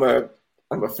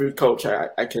 I'm a food coach.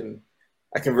 I can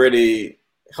really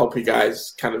help you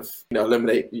guys kind of, you know,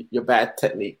 eliminate your bad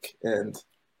technique and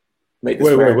make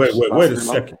this wait a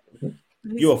second.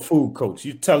 You're a food coach.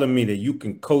 You're telling me that you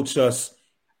can coach us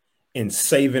in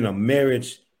saving a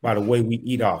marriage by the way we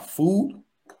eat our food?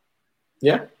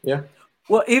 Yeah.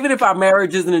 Well, even if our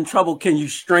marriage isn't in trouble, can you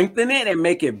strengthen it and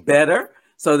make it better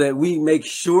so that we make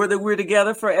sure that we're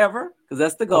together forever? Because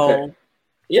that's the goal. Okay.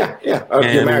 Yeah.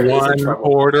 And one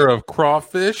order of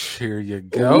crawfish. Here you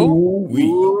go.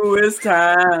 Ooh, it's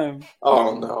time.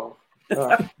 Oh no.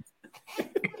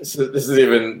 This is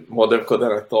even more difficult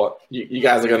than I thought. You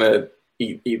guys are gonna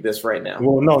eat this right now.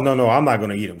 Well, no. I'm not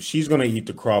gonna eat them. She's gonna eat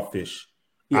the crawfish.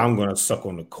 Yeah. I'm gonna suck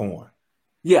on the corn.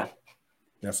 Yeah.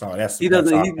 That's all. He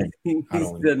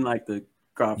doesn't like the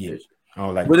crawfish. Yeah, I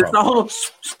don't like. But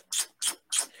crawfish.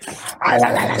 It's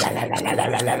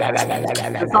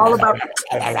all about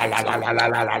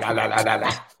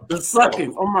the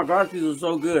sucking. Oh my gosh, these are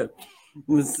so good.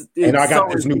 And I got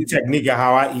this new technique of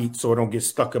how I eat so it don't get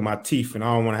stuck in my teeth, and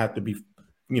I don't want to have to be,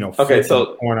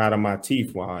 so corn out of my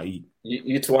teeth while I eat.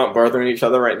 You two aren't bothering each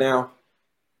other right now?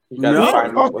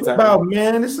 What's about,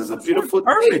 man? This is a beautiful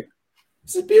thing.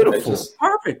 This is beautiful.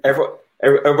 Perfect.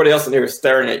 Everybody else in here is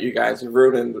staring at you guys. You're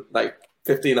ruining like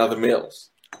 15 other meals.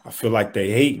 I feel like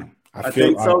they hating. I've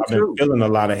been feeling a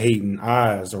lot of hating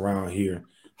eyes around here.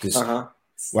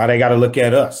 Why they got to look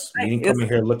at us? We didn't come in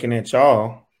here looking at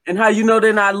y'all. And how you know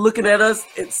they're not looking at us?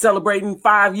 It's celebrating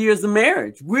 5 years of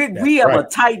marriage. We have a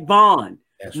tight bond.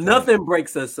 Nothing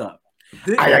breaks us up.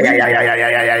 I'm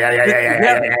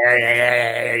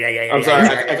sorry.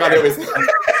 I thought it was.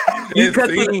 You cut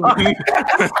to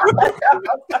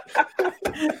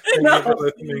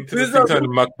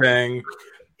mukbang.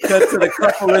 Cut to the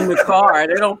couple in the car.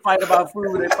 They don't fight about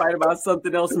food. They fight about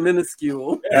something else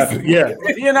minuscule. Yeah.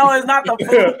 You know, it's not the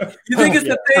food. You think it's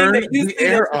the thing that you see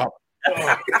air up.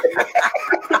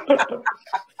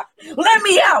 Let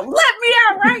me out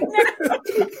right now.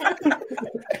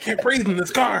 I can't breathe in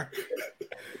this car.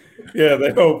 Yeah,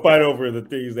 they don't fight over the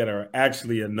things that are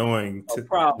actually annoying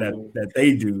that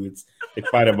they do. They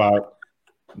fight about,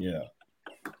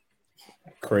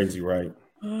 crazy, right?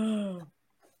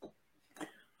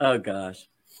 Oh gosh,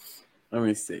 let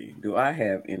me see. Do I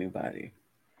have anybody?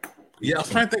 Yeah, I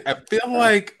was trying to think. I feel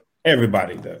like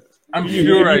everybody does. I'm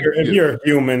sure if you're a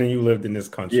human and you lived in this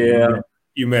country,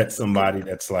 you met somebody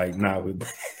that's like not what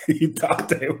you thought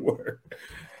they were,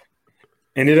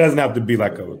 and it doesn't have to be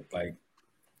like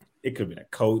it could have been a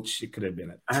coach, it could have been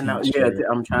a teacher. I know. Yeah,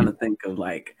 I'm trying to think of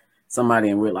like somebody,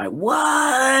 and we're like,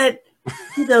 what?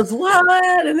 He does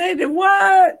what? And they did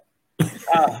what?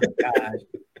 Oh gosh.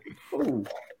 Ooh.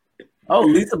 Oh,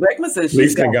 Lisa Beckman says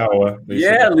she's got one.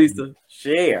 Lisa,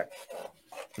 share.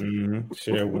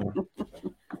 Share one.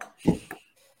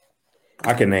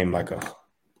 I can name like a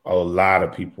lot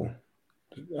of people.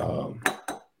 A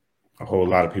whole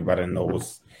lot of people I didn't know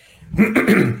was,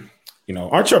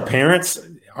 Aren't your parents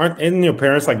like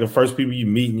the first people you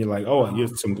meet and you're like, oh, you're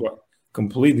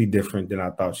completely different than I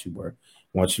thought you were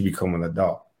once you become an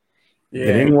adult. Yeah.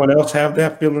 Did anyone else have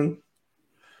that feeling?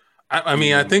 I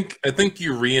mean, I think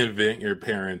you reinvent your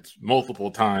parents multiple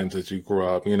times as you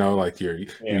grow up. Like you're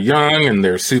young and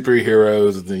they're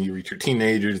superheroes, and then you reach your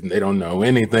teenagers and they don't know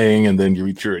anything, and then you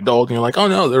reach your adult and you're like, oh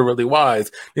no, they're really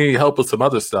wise. They need help with some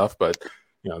other stuff, but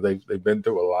they've been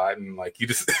through a lot, and like you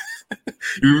just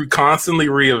you constantly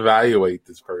reevaluate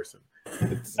this person.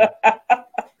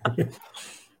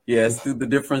 Yes, through the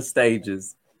different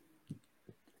stages.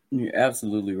 You're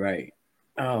absolutely right.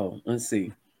 Oh, let's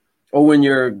see. Or when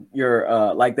you're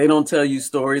like they don't tell you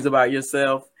stories about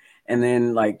yourself, and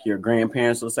then like your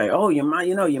grandparents will say, "Oh, your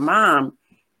mom,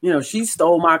 she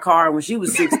stole my car when she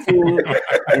was 16,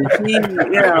 and she,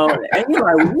 and you're like,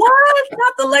 what?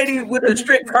 Not the lady with the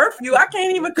strict curfew. I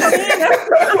can't even come in.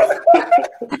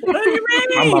 What do you mean?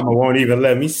 My mama won't even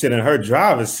let me sit in her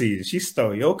driver's seat. She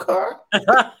stole your car."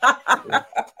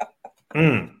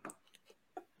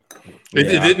 It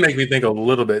did make me think a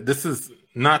little bit. This is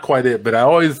not quite it, but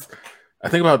I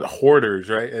think about hoarders,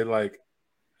 right? And like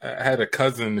I had a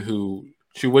cousin who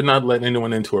she would not let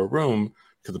anyone into her room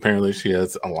because apparently she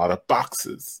has a lot of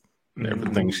boxes and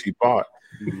everything she bought.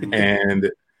 And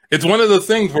it's one of those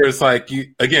things where it's like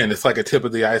it's like a tip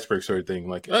of the iceberg sort of thing.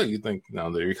 Like, oh, you think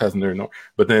they're your cousin, they're no,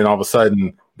 but then all of a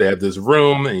sudden they have this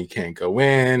room and you can't go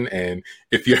in. And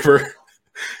if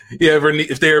they ever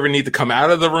need to come out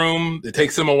of the room, it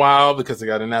takes them a while because they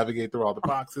got to navigate through all the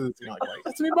boxes. You're like,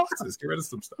 that's many boxes. Get rid of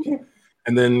some stuff.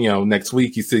 And then next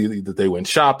week you see that they went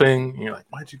shopping. And you're like,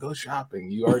 why'd you go shopping?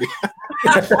 You already.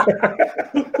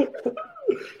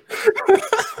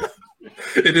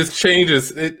 It just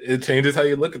changes. It changes how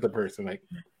you look at the person, like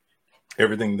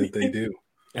everything that they do.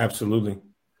 Absolutely.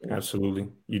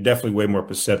 You're definitely way more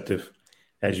perceptive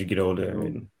as you get older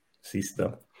and see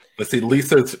stuff. Let's see.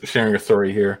 Lisa's sharing a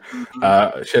story here. She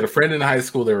had a friend in high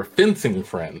school. They were fencing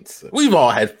friends. We've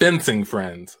all had fencing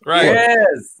friends, right?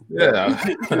 Yes. Yeah.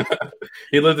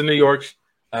 He lived in New York.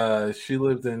 She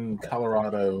lived in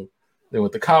Colorado. They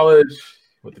went to college,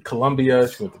 went to Columbia.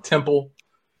 She went to Temple.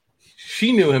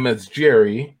 She knew him as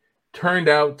Jerry. Turned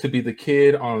out to be the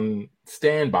kid on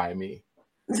Stand By Me.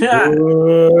 Yeah.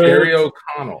 Jerry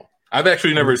O'Connell. I've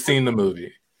actually never seen the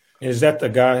movie. Is that the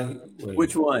guy?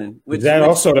 Which one? Is that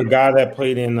also the guy that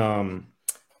played in the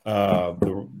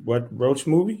Roach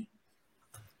movie?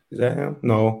 Is that him?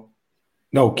 No,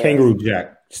 Kangaroo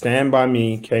Jack. Stand By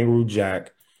Me, Kangaroo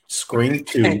Jack, Scream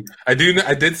 2. I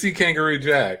did see Kangaroo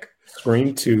Jack.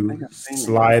 Scream 2,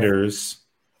 Sliders,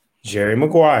 Jerry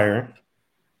Maguire.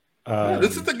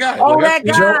 This is the guy. Oh, that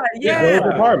guy.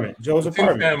 Joe's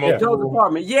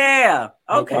apartment. Yeah.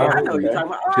 Okay, I know you're talking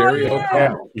about. Jerry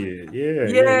O'Connell.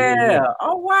 Yeah.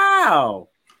 Oh, wow.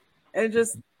 And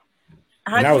just,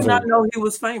 how did you not know he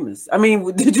was famous? I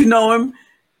mean, did you know him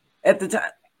at the time?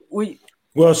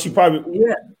 Well, she probably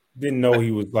didn't know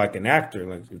he was like an actor.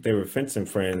 Like if they were fencing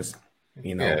friends,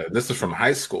 Yeah, this is from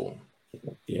high school.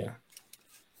 Yeah.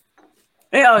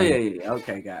 Oh, yeah.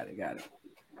 Okay, got it.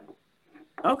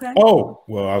 Okay. Oh,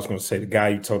 well, I was going to say the guy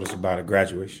you told us about at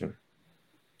graduation.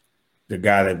 The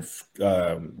guy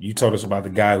that you told us about, the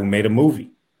guy who made a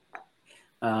movie.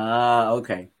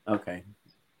 Okay.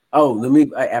 Oh, let me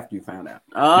after you found out.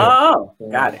 Oh,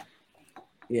 got it.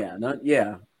 Yeah.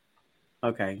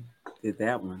 Okay, did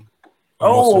that one.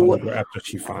 After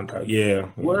she found out, yeah.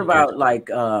 What about like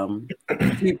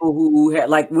people who had,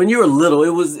 like, when you were little? It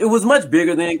was much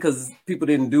bigger then because people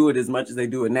didn't do it as much as they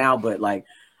do it now. But like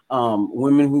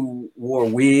women who wore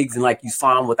wigs and like you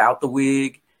saw them without the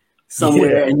wig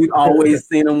somewhere, and you'd always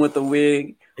seen them with the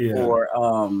wig,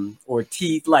 or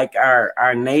teeth. Like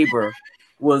our neighbor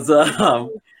was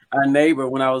our neighbor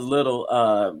when I was little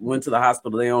went to the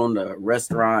hospital. They owned a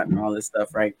restaurant and all this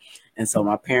stuff, right? And so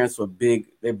my parents were big.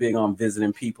 They're big on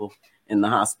visiting people in the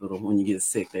hospital when you get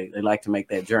sick. They like to make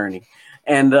that journey.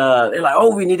 And they're like,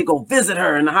 oh, we need to go visit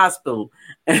her in the hospital.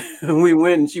 And we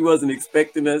went and she wasn't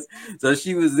expecting us. So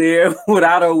she was there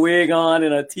without her wig on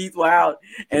and her teeth were out.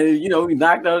 And, we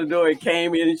knocked on the door and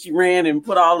came in and she ran and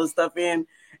put all the stuff in.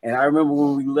 And I remember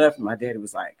when we left, my daddy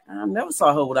was like, I never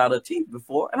saw her without her teeth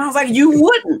before. And I was like, you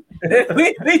wouldn't.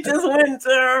 we just went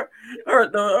into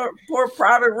her poor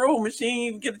private room and she didn't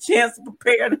even get a chance to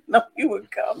prepare to know you were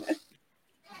coming.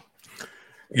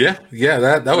 Yeah,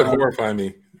 that would horrify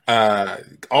me.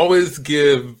 Always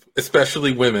give,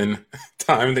 especially women,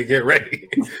 time to get ready.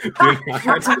 Do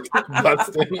not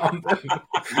bust in on them.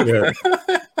 Yeah,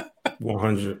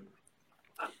 100.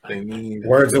 They need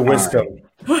words of wisdom.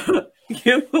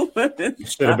 Should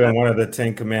have been one of the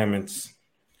 10 commandments.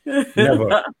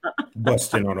 Never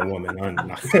busting on a woman.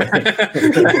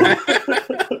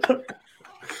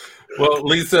 Well,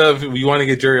 Lisa, if you want to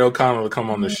get Jerry O'Connell to come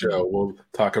on the show, we'll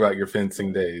talk about your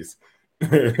fencing days.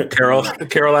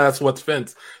 Carol asks, "What's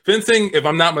fence? Fencing, if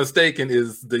I'm not mistaken,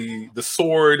 is the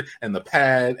sword and the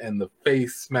pad and the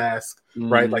face mask,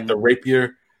 right? Like the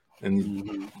rapier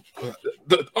and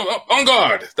on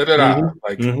guard.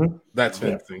 Like that's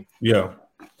fencing. Yeah,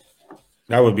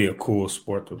 that would be a cool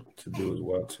sport to do as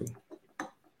well too.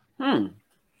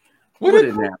 What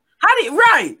is that? How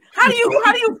do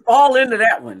you fall into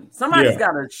that one? Somebody's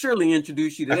got to surely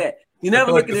introduce you to that. You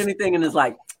never look at anything and it's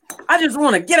like, I just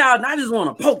want to get out and I just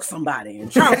want to poke somebody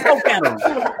and try to poke at them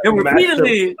and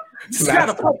repeatedly just try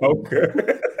to poke.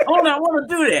 Oh, no, I want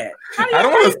to do that. I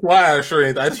don't want to splash or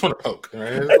anything. I just want to poke.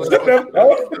 Right?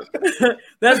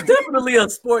 That's definitely a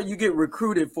sport you get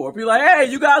recruited for. Be like, hey,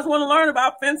 you guys want to learn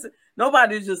about fencing?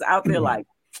 Nobody's just out there like,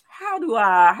 how do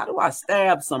I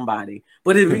stab somebody?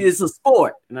 But it's a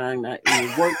sport, and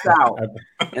it works out.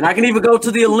 And I can even go to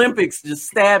the Olympics just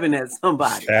stabbing at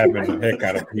somebody. Stabbing the heck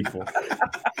out of people.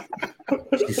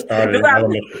 She started in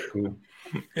elementary school.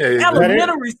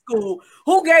 Elementary school?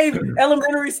 Who gave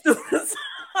elementary students?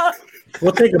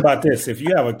 Well, think about this. If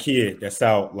you have a kid that's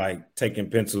out like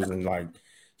taking pencils and like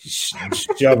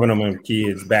shoving them in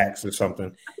kids' backs or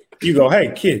something, you go,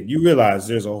 hey, kid, you realize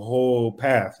there's a whole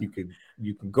path you can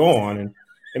go on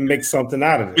and make something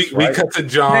out of this. We cut to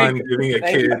John giving a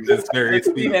kid this very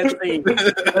speech.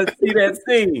 Let's see that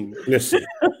scene. Listen,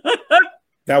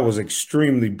 that was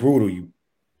extremely brutal. You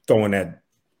throwing that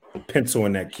pencil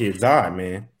in that kid's eye,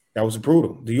 man. That was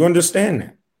brutal. Do you understand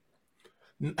that?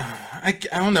 I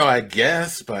don't know, I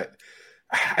guess, but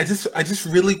I just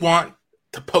really want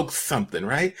to poke something,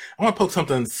 right? I want to poke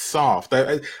something soft.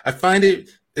 I find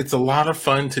it's a lot of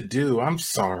fun to do. I'm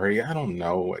sorry. I don't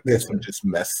know. I guess I'm just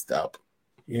messed up.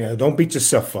 Yeah, don't beat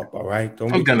yourself up, all right?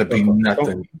 I'm going to be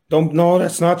nothing. No,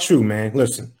 that's not true, man.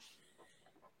 Listen,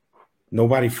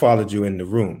 nobody followed you in the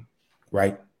room,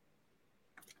 right?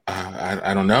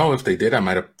 I don't know. If they did, I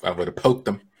would have poked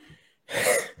them.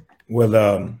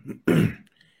 Well,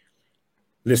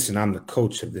 listen, I'm the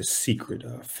coach of this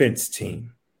secret fence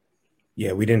team.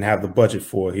 Yeah, we didn't have the budget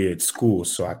for it here at school,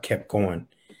 so I kept going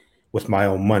with my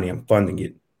own money. I'm funding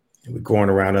it. And we're going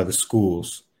around other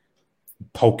schools,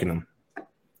 poking them.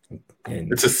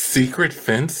 And it's a secret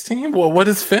fence team? Well, what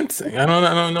is fencing? I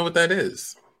don't know what that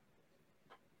is.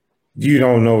 You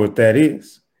don't know what that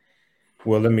is?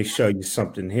 Well, let me show you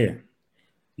something here.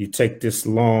 You take this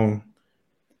long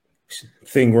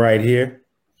thing right here.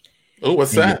 Oh,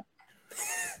 what's that?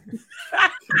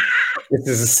 This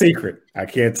is a secret. I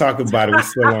can't talk about it. We're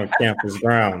still on campus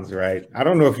grounds, right? I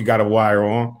don't know if you got a wire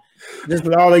on. Just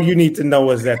all that you need to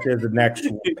know is that there's an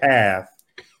actual path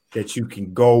that you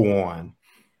can go on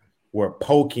where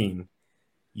poking,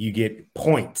 you get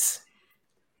points.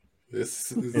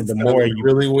 This is the more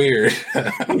really weird.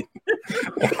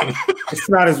 It's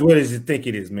not as weird as you think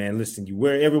it is, man. Listen,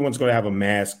 everyone's going to have a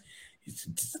mask.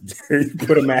 You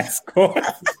put a mask on.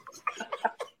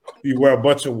 You wear a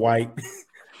bunch of white.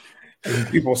 And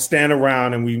people stand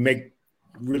around and we make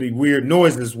really weird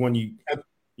noises when you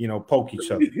poke each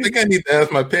other. I think I need to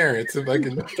ask my parents if I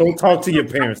can. Don't talk to your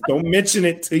parents. Don't mention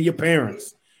it to your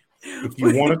parents. If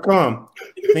you want to come,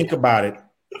 think about it.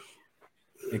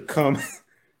 And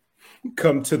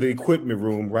come to the equipment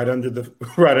room right under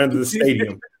the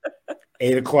stadium,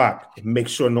 8:00. And make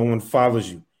sure no one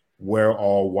follows you. Wear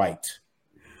all white.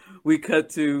 We cut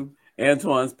to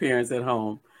Antoine's parents at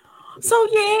home. So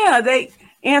yeah,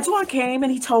 Antoine came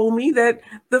and he told me that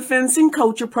the fencing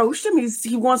coach approached him.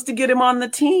 He wants to get him on the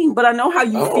team, but I know how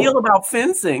you feel about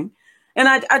fencing, and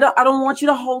I don't want you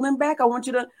to hold him back. I want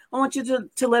you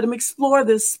to let him explore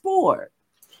this sport.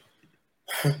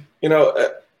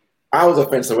 I was a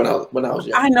fencer when I was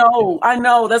young. I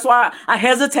know. That's why I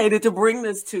hesitated to bring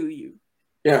this to you.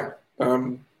 Yeah,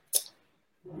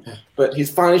 but he's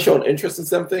finally shown interest in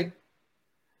something.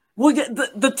 Well,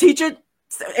 the teacher.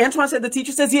 Antoine said the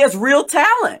teacher says he has real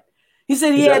talent. He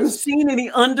said he hadn't seen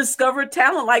any undiscovered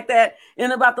talent like that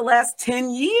in about the last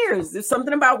 10 years. There's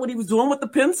something about what he was doing with the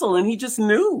pencil, and he just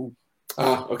knew.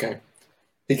 Okay.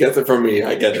 He gets it from me.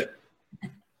 I get it.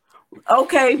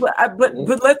 Okay, but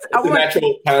let's. It's a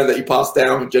natural talent that you pass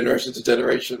down generation to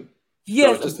generation. Yes,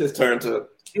 so it's just his turn to.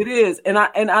 It is, and I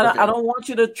don't want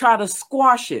you to try to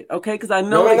squash it, okay? Because I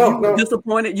know you're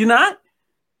disappointed. You're not.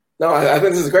 No, I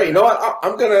think this is great. You know what?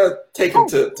 I'm gonna take him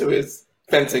to his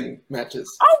fencing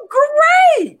matches. Oh,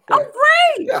 great! Yeah. Oh,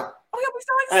 great! Yeah. Oh, he'll be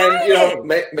so excited.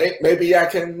 And maybe I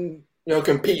can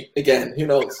compete again. Who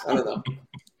knows? I don't know.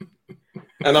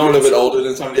 And I'm a little bit older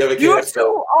than some of the other kids. You're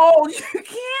too old.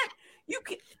 You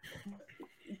can't.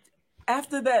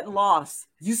 After that loss,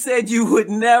 you said you would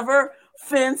never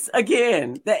fence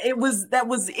again. That was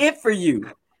it for you.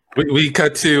 We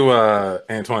cut to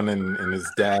Antoine and his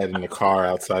dad in the car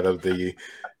outside of the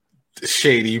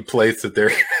shady place that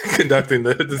they're conducting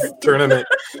this tournament.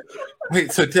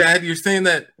 Wait, so Dad, you're saying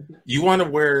that you want to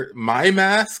wear my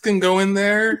mask and go in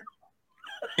there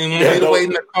and wait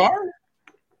in the car?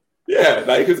 Yeah,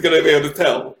 like who's gonna be able to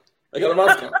tell? I got a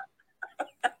mask on.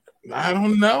 I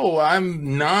don't know.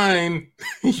 I'm 9.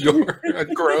 You're a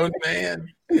grown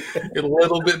man. You're a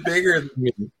little bit bigger than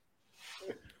me.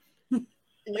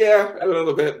 Yeah, a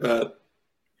little bit, but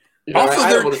also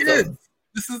they're kids.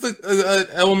 This is an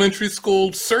elementary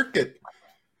school circuit.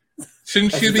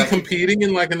 Shouldn't you be competing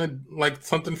in like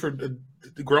something for the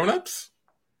grown-ups?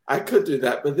 I could do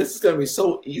that, but this is gonna be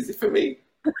so easy for me.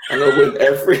 I'm gonna win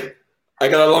I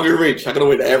got a longer reach. I'm gonna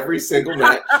win every single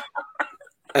match.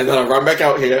 And then I'll run back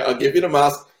out here. I'll give you the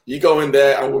mask. You go in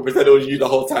there, and we'll pretend it was you the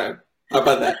whole time. How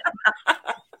about that?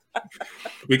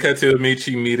 We cut to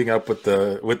Amici meeting up with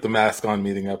the mask on,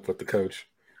 meeting up with the coach.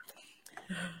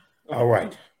 All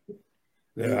right.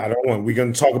 We're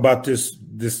going to talk about this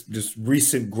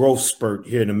recent growth spurt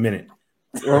here in a minute.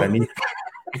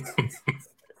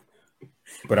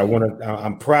 But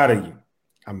I'm proud of you.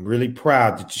 I'm really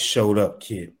proud that you showed up,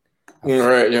 kid. All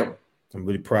right, yeah. I'm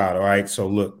really proud. All right. So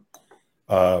look.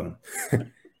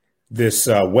 This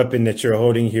weapon that you're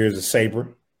holding here is a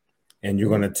saber, and you're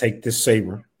going to take this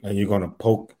saber and you're going to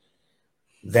poke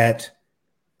that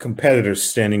competitor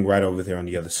standing right over there on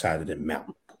the other side of the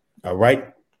mountain. All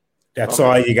right. That's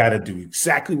all you got to do.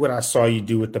 Exactly what I saw you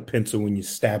do with the pencil when you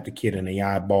stabbed the kid in the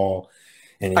eyeball.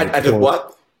 And I did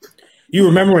what? You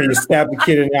remember when you stabbed the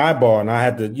kid in the eyeball, and I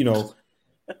had to,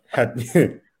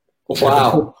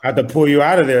 Wow! I had to pull you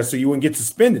out of there so you wouldn't get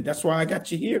suspended. That's why I got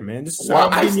you here, man. This is wow!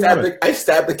 I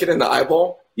stabbed the kid in the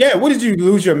eyeball. Yeah. What did you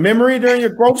lose your memory during your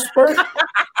growth spurt?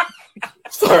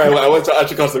 Sorry, I went to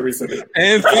Archie recently.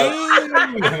 And there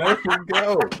we go.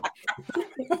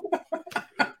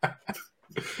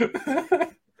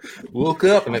 Woke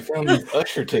up and I found these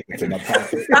Usher tickets in my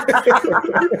pocket.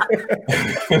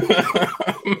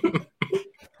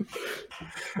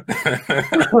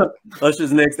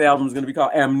 Usher's next album is going to be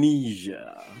called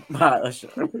Amnesia by Usher.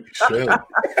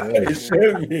 It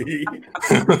should be.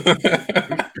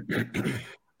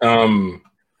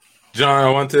 John,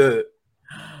 I want to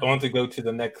go to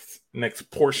the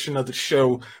next portion of the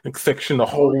show, next section, the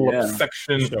whole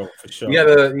section. For sure.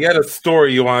 You had a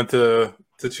story you wanted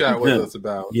to chat with us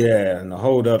about. Yeah, in the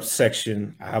hold up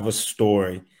section, I have a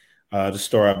story. The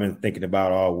story I've been thinking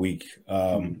about all week.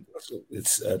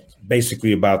 It's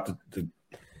basically about the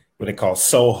what they call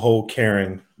Soho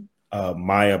Karen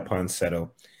Maya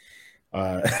Ponsetto,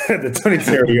 the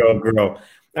 22-year-old girl.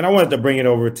 And I wanted to bring it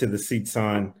over to the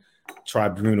Seatson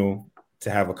Tribunal to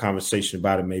have a conversation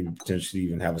about it, maybe potentially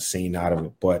even have a scene out of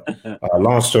it. But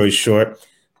long story short,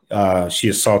 she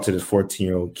assaulted a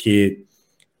 14-year-old kid.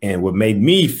 And what made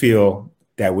me feel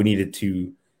that we needed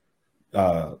to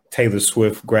Taylor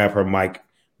Swift grab her mic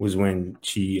was when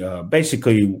she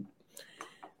basically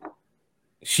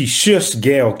she shushed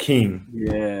Gayle King.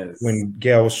 Yes. When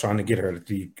Gayle was trying to get her to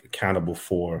be accountable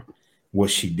for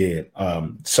what she did.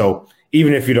 So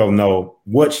even if you don't know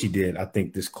what she did, I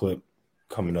think this clip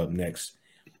coming up next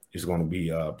is going to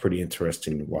be pretty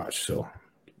interesting to watch. So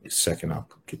a second, I'll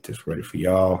get this ready for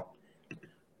y'all.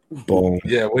 Boom.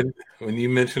 Yeah, when you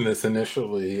mentioned this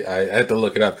initially, I had to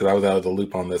look it up because I was out of the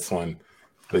loop on this one.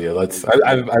 But yeah, I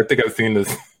think I've seen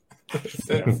this.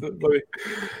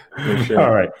 Sure.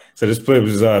 All right. So this clip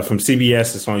is from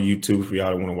CBS. It's on YouTube for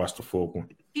y'all that want to watch the full one.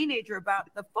 Teenager about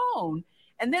the phone,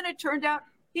 and then it turned out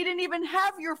he didn't even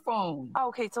have your phone. Oh,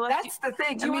 okay, so that's the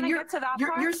thing. Do you want to get to that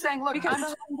part? You're saying, look, because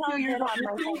I'm 2 years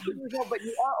old, but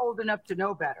you are old enough to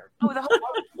know better. Oh, the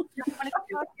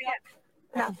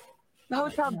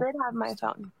hotel did have my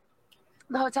phone.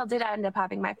 The hotel did end up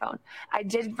having my phone. I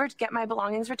did get my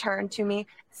belongings returned to me.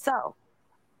 So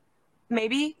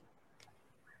maybe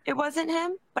it wasn't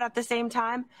him, but at the same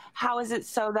time, how is it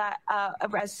so that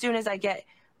as soon as I get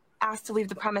asked to leave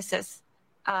the premises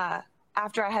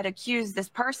after I had accused this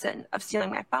person of stealing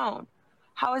my phone,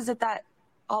 how is it that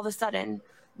all of a sudden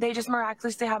they just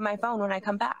miraculously have my phone when I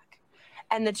come back?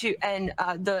 And it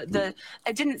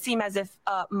didn't seem as if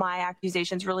my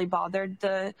accusations really bothered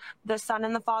the son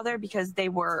and the father because they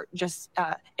were just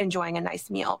enjoying a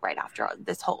nice meal right after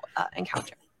this whole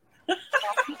encounter.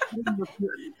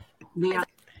 Yeah.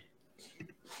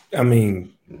 I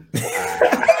mean,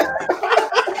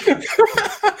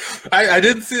 I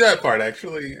didn't see that part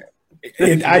actually.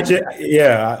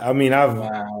 I mean,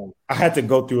 I had to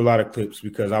go through a lot of clips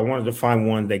because I wanted to find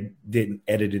one that didn't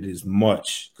edit it as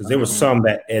much, because there was some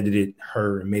that edited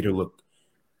her and made her look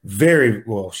very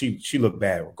well. She looked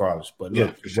bad regardless, but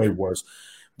looked way worse.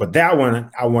 But that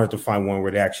one, I wanted to find one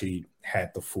where they actually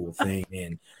had the full thing,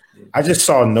 and I just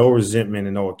saw no resentment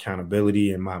and no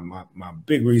accountability. And my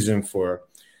big reason for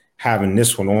having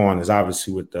this one on is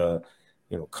obviously with the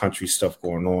country stuff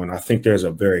going on. I think there's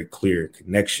a very clear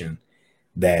connection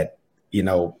that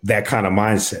that kind of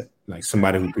mindset, like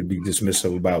somebody who could be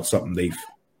dismissive about something they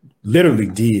literally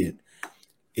did,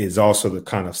 is also the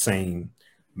kind of same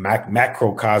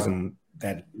macrocosm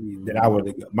that I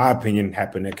would, my opinion,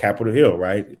 happened at Capitol Hill,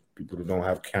 right? People who don't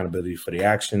have accountability for the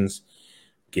actions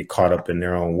get caught up in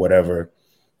their own whatever,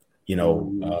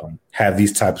 have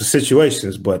these types of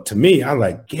situations. But to me, I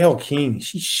like Gayle King.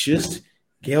 She's just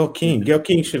Gayle King. Gayle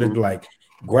King should have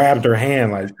grabbed her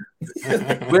hand like,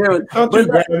 don't you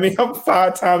grab me? I'm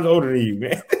 5 times older than you,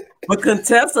 man. But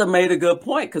Contessa made a good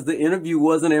point, because the interview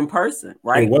wasn't in person,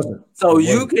 right? It wasn't. So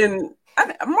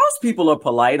most people are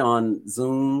polite on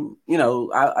Zoom.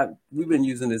 We've been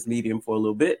using this medium for a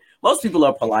little bit. Most people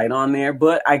are polite on there,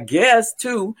 but I guess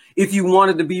too, if you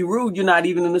wanted to be rude, you're not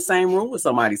even in the same room with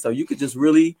somebody, so you could just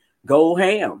really go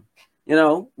ham.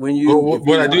 When you.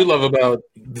 What I do love about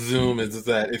Zoom is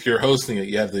that if you're hosting it,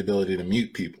 you have the ability to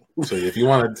mute people. So if you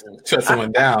want to shut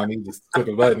someone down, you just click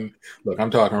a button. Look,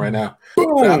 I'm talking right now.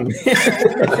 Boom.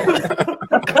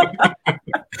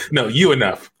 No, you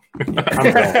enough.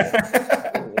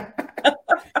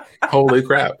 Holy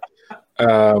crap.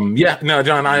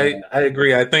 John, I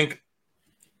agree. I think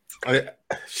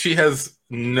she has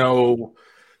no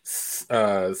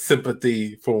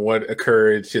sympathy for what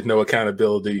occurred. She has no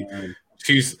accountability.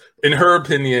 She's, in her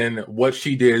opinion, what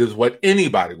she did is what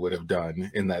anybody would have done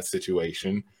in that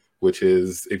situation, which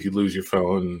is, if you lose your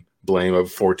phone, blame a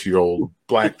 14-year-old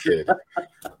black kid.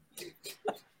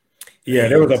 Yeah,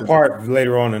 there was a part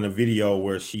later on in the video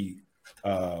where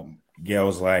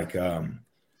Gayle's like, do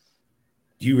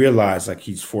you realize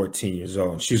he's 14 years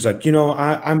old? She's like,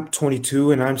 I'm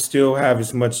 22 and I'm still have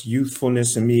as much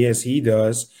youthfulness in me as he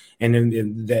does. And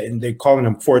then they're calling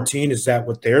him 14. Is that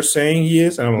what they're saying he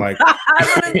is? And I'm like,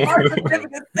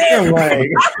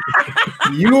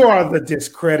 you are the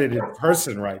discredited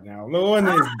person right now. No one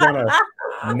is gonna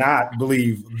not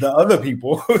believe the other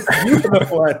people. You're the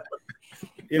one.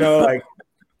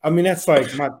 That's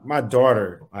like my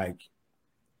daughter,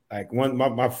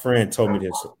 my friend told me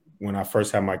this when I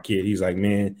first had my kid. He's like,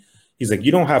 you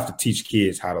don't have to teach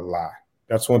kids how to lie.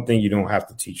 That's one thing you don't have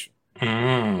to teach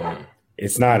them.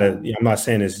 It's not I'm not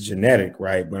saying it's genetic,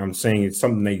 right? But I'm saying it's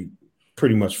something they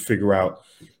pretty much figure out.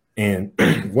 And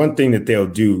one thing that they'll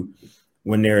do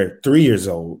when they're 3 years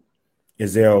old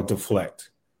is they'll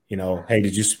deflect. Hey,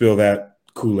 did you spill that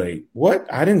Kool-Aid?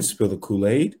 What? I didn't spill the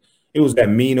Kool-Aid. It was that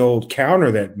mean old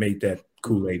counter that made that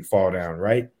Kool-Aid fall down,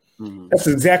 right? Mm-hmm. That's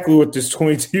exactly what this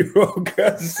 22-year-old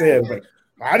cousin said. Like,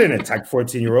 I didn't attack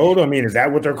 14-year-old. I mean, is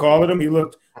that what they're calling him? He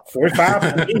looked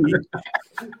 45 to me.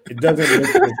 It doesn't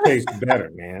make the taste better,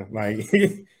 man. Like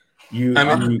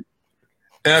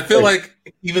and I feel like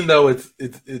even though I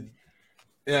think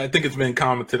it's been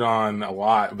commented on a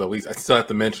lot, but I still have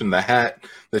to mention the hat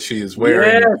that she is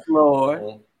wearing. Yes,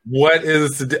 Lord. What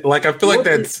is I feel like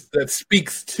that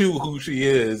speaks to who she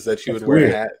is, that she would wear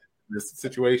a hat in this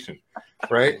situation,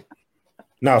 right?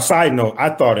 Now, side note, I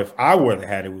thought if I wore the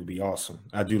hat, it would be awesome.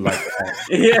 I do like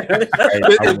that.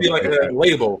 Right? It'd be like a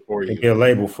label for you. It'd be a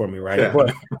label for me, right? Yeah.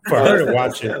 But for her to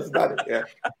watch it,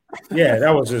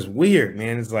 that was just weird,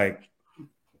 man. It's like,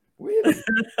 weird.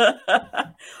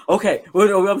 Okay,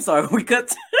 well, I'm sorry. We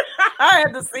cut. I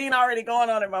had the scene already going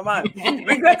on in my mind.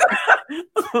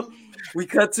 We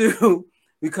cut to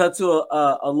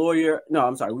a lawyer. No,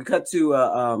 I'm sorry. We cut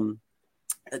to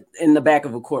in the back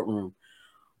of a courtroom.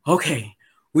 Okay.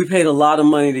 We paid a lot of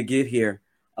money to get here,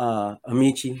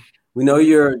 Amici. We know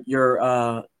your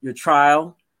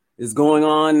trial is going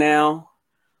on now,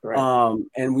 right.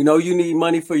 And we know you need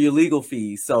money for your legal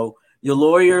fees. So your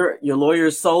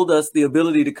lawyer sold us the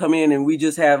ability to come in, and we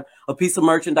just have a piece of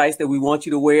merchandise that we want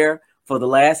you to wear for the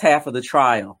last half of the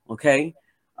trial. Okay,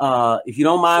 if you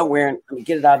don't mind wearing, let me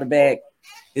get it out of the bag.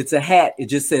 It's a hat. It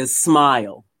just says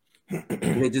 "smile."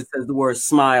 And it just says the word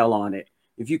 "smile" on it.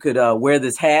 If you could wear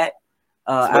this hat.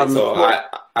 I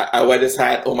wear this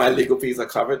hat. All my legal fees are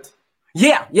covered.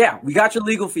 Yeah. We got your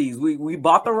legal fees. We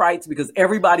bought the rights because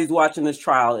everybody's watching this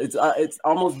trial. It's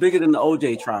almost bigger than the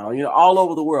OJ trial. All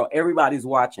over the world, everybody's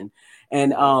watching.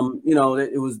 And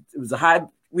it was a high.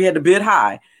 We had to bid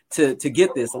high to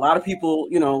get this. A lot of people,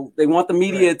 they want the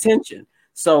media attention.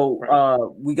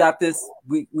 So we got this.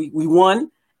 We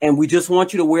won, and we just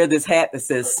want you to wear this hat that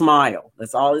says "Smile."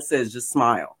 That's all it says. Just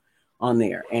smile on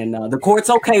there, and the court's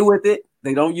okay with it.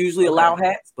 They don't usually allow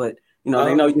hats, but they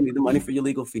know you need the money for your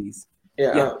legal fees.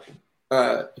 Yeah.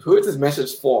 Who is this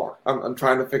message for? I'm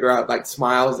trying to figure out. Like,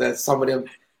 smiles as somebody.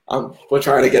 We're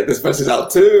trying to get this message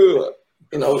out too.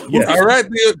 Yes. All right,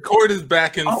 the court is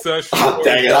back in session. Oh,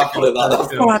 dang it! I'll put it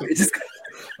on.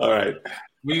 All right,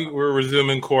 we're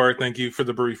resuming court. Thank you for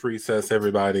the brief recess,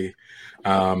 everybody.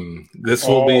 This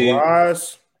will be. I'm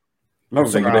sorry, I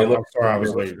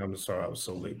was late. I'm sorry, I was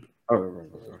so late.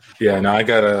 Yeah, no, I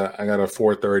got a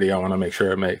 4:30. I want to make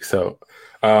sure it makes so.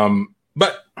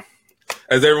 But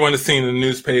as everyone has seen in the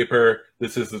newspaper,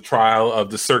 this is the trial of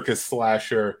the circus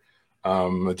slasher.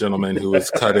 A gentleman who was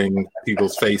cutting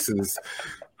people's faces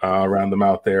around the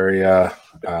mouth area,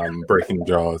 breaking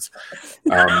jaws.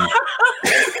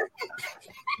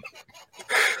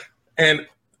 And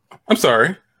I'm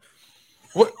sorry,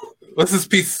 what's this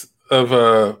piece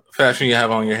of fashion you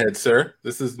have on your head, sir?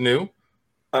 This is new?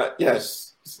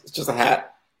 Yes, it's just a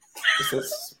hat. It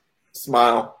says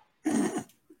smile.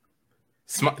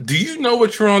 Do you know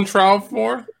what you're on trial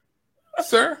for,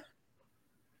 sir?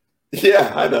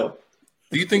 Yeah, I know.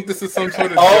 Do you think this is some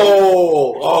sort of now I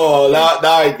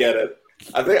get it.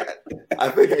 I think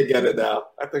I get it now.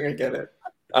 I think I get it.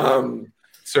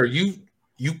 Sir, you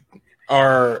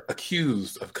are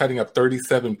accused of cutting up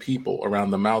 37 people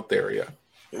around the mouth area.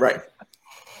 Right.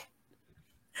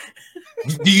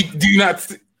 Do you not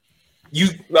see,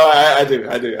 No, I do.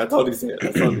 I totally see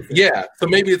it. Yeah, so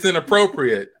maybe it's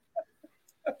inappropriate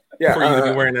for you to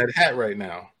be wearing that hat right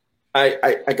now.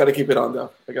 I got to keep it on,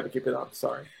 though. I got to keep it on.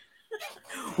 Sorry.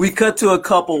 We cut to a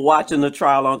couple watching the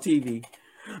trial on TV.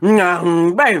 Yeah.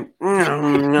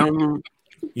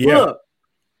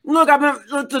 Look,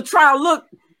 the trial. Look,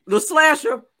 the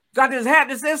slasher got this hat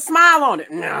that says "Smile" on it.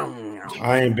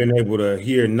 I ain't been able to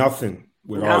hear nothing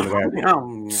with all of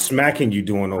that smacking you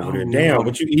doing over there. Damn,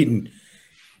 what you eating?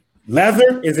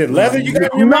 Leather? Is it leather you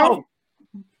got in your mouth?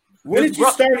 When did you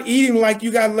start eating like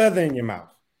you got leather in your mouth?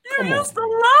 You used to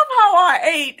love how I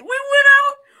ate. We went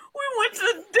out. We went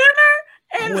to dinner,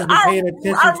 and our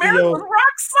marriage was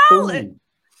rock solid. Food.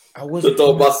 I wasn't. The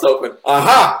door bust open.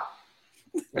 Aha!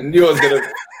 I knew I was gonna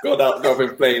go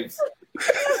in flames.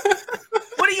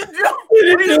 What are you doing? What are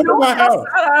you doing?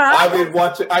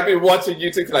 I've been watching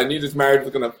YouTube because I knew this marriage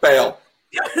was gonna fail.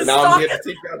 And now I'm here to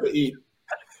teach you how to eat.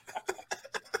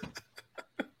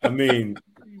 I mean,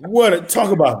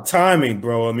 talk about timing,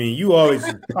 bro. I mean, you always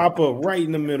pop up right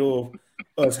in the middle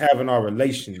of us having our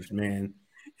relations, man.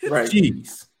 Right.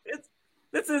 Jeez.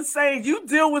 It's insane. You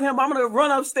deal with him. I'm going to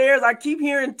run upstairs. I keep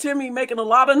hearing Timmy making a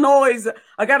lot of noise.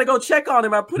 I got to go check on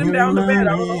him. I put him down the bed.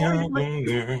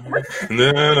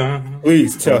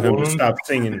 Please tell him to stop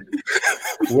singing.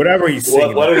 Whatever he's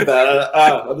singing. What is that? I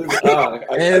don't know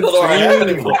what I have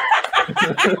anymore.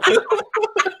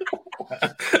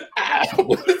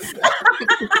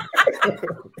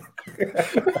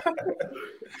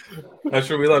 I'm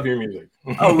sure we love your music.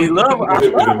 Oh, we love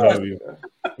you.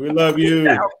 We love you.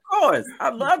 Yeah, of course.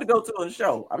 I'd love to go to a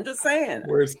show. I'm just saying.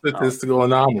 We're a statistical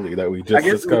anomaly that we just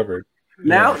discovered.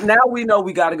 Now we know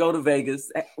we got to go to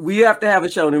Vegas. We have to have a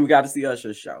show, and then we got to see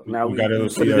Usher's show. Now we got to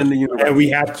see it in the universe. And we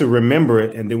have to remember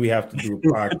it, and then we have to do a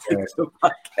podcast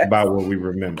about what we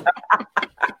remember.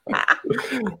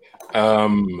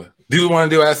 Do you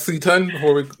want to do Ask C-Ton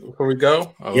before we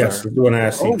go? Yes, we're doing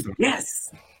Ask C-Ton. Yes.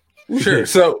 Sure.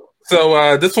 So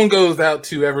this one goes out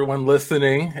to everyone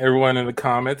listening, everyone in the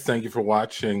comments. Thank you for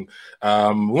watching. We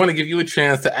want to give you a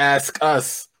chance to ask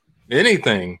us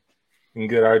anything and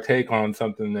get our take on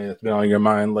something that's been on your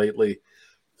mind lately.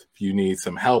 If you need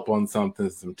some help on something,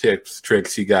 some tips,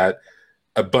 tricks, you got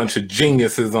a bunch of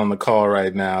geniuses on the call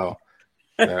right now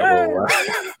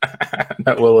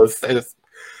that will assist.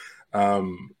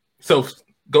 So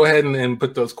go ahead and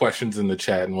put those questions in the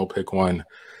chat, and we'll pick one.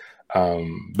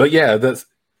 But yeah, that's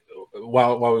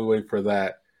while we wait for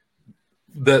that.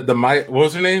 The Maya, what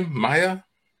was her name? Maya?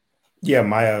 Yeah,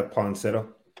 Maya Ponsetto.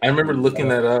 I remember looking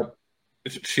that up.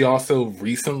 She also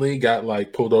recently got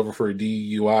pulled over for a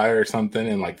DUI or something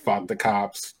and fought the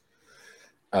cops.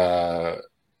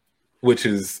 Which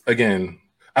is, again,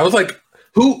 I was like,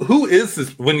 who is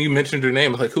this? When you mentioned her name,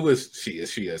 I was like, who is she?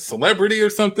 Is she a celebrity or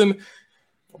something?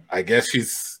 I guess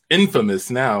she's infamous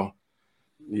now.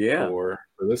 Yeah. For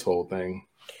this whole thing.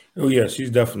 Oh yeah, she's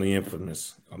definitely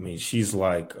infamous. I mean, she's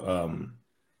like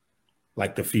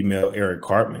the female Eric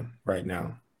Cartman right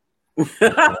now.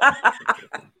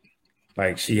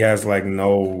 She has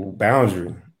no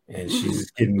boundary, and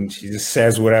she just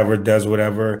says whatever, does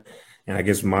whatever, And I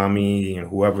guess mommy and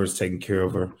whoever's taking care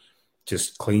of her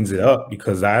just cleans it up,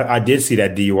 because I did see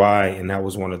that DUI, and that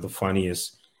was one of the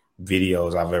funniest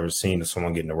videos I've ever seen of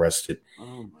someone getting arrested.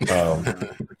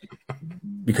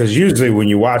 Because usually when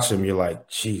you watch them, you're like,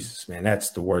 Jesus, man,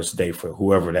 that's the worst day for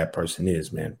whoever that person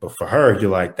is, man. But for her,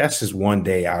 you're like, that's just one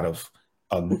day out of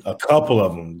a couple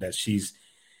of them that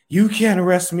you can't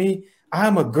arrest me.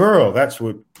 I'm a girl. That's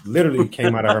what literally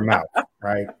came out of her mouth,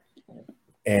 right?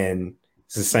 And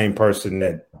it's the same person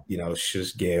that,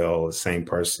 shushed Gail, the same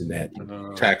person that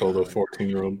tackled a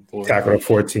 14-year-old boy. Tackled a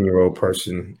 14-year-old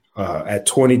person at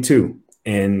 22.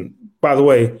 And by the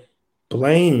way,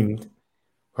 blamed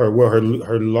her. Well,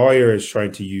 her lawyer is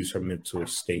trying to use her mental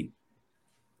state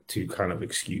to kind of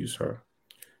excuse her.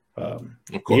 Of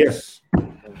course. Yes.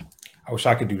 I wish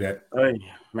I could do that. Hey,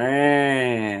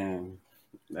 man,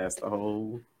 that's the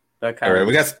whole. All right,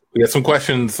 we got some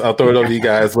questions. I'll throw it over to you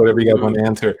guys. Whatever you guys want to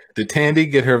answer. Did Tandy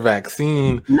get her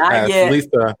vaccine? Not yet.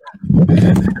 Lisa.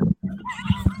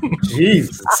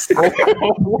 Jesus.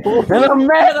 And I'm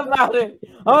mad about it.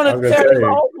 I want to tear the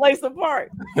whole place apart.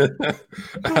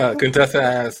 Contessa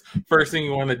asks, first thing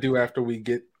you want to do after we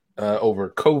get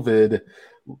over COVID.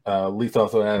 Lisa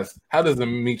also asks, how does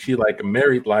Amici like a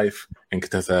married life? And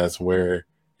Contessa asks, where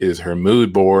is her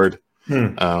mood board?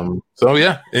 So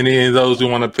yeah, any of those you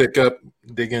want to pick up,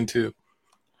 dig into?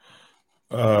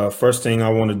 First thing I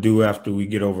want to do after we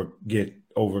get over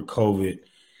COVID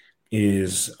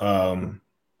is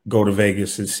go to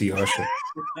Vegas and see Usher.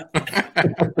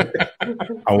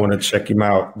 I want to check him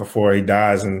out before he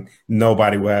dies, and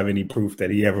nobody will have any proof that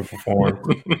he ever performed.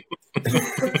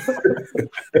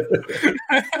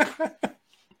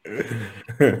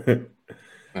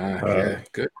 Yeah,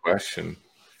 good question.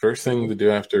 First thing to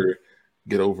do after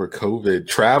get over COVID,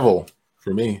 travel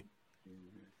for me.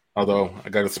 Although I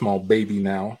got a small baby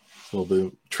now, it's a little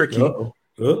bit tricky.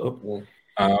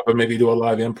 But maybe do a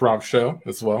live improv show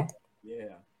as well.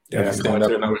 Stand up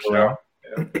another show.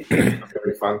 It's gonna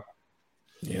be fun.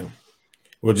 Yeah,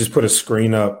 we'll just put a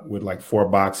screen up with like 4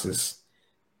 boxes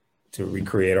to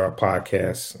recreate our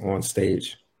podcast on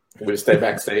stage. We stay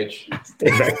backstage.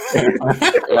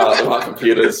 Without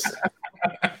computers.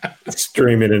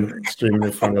 Streaming in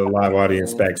front of the live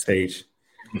audience backstage.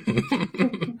 I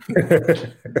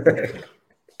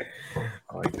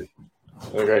like it.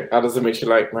 Okay. How does it make you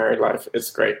like married life?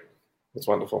 It's great. It's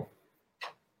wonderful.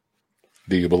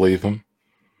 Do you believe him?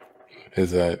 Is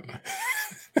that?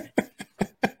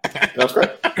 That's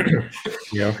great.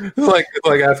 Yeah. It's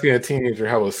like asking a teenager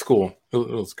how was school. It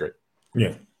was great.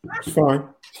 Yeah. It's fine.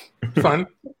 Fun.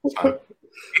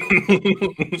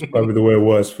 It's probably the way it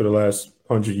was for the last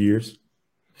 100 years.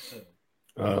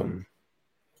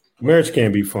 Marriage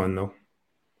can be fun though.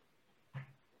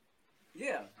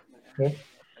 Yeah.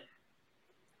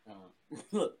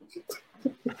 Look.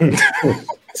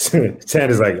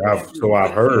 Santa's like,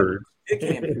 I've heard. It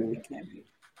can be.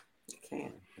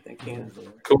 I think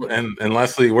cool. And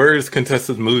lastly, where is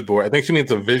Contessa's mood board? I think she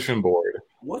means a vision board.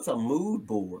 What's a mood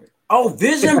board? Oh,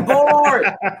 vision board.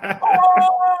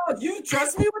 Oh, you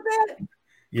trust me with that?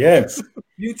 Yes.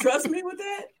 You trust me with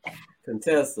that?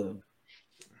 Contessa.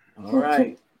 All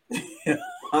right.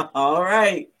 All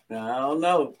right. I don't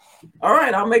know. All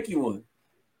right, I'll make you one.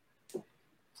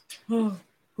 Who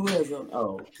has on?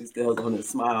 Oh, she still has on the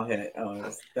smile hat.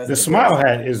 That's the smile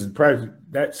hat is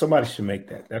that somebody should make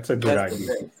that. That's a good idea.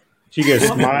 She gets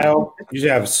smile. You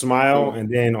should have a smile, and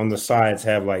then on the sides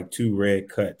have like 2 red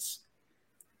cuts.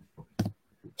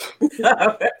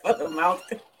 The mouth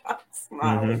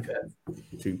smile cuts.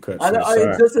 2 cuts. I know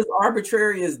it's just as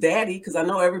arbitrary as daddy, because I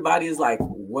know everybody is like,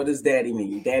 what does daddy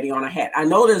mean? Daddy on a hat. I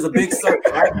know there's a big search,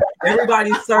 right?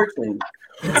 Everybody's searching.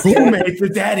 Who made the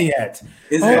daddy hat?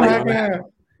 My God.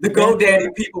 The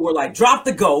GoDaddy people were like, drop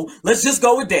the go. Let's just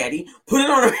go with daddy. Put it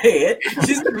on her head.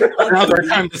 Now's our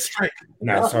time to strike.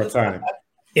 Now it's our time.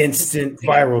 Instant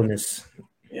viralness.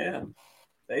 Yeah,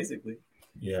 basically.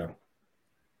 Yeah.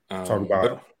 Talk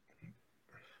about it.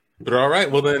 But all right.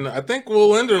 Well, then I think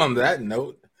we'll end it on that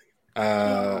note.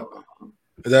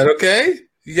 Is that okay?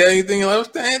 You got anything else,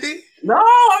 Andy? No,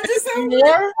 I'm just saying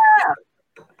more.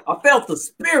 I felt the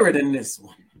spirit in this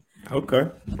one. Okay.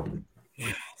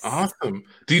 Yes. Awesome.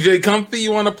 DJ Comfy,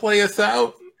 you want to play us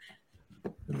out?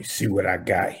 Let me see what I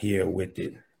got here with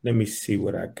it.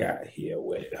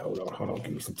 Hold on.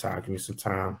 Give me some time.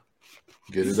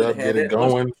 Get it up. Get it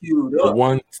going. The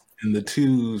ones and the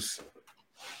twos.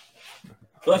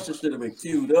 Usher should have been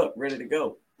queued up, ready to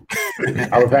go.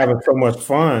 I was having so much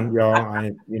fun, y'all.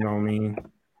 You know what I mean?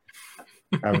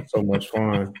 Having so much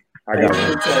fun. I got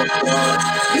one.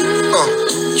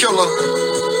 Killer.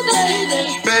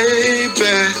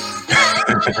 Baby.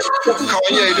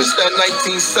 Kanye, this that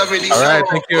 1970s. All right,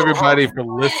 thank you everybody for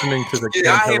listening to the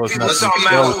Can't Tell Us Nothing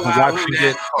show. For watching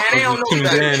it, for tuned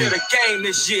in,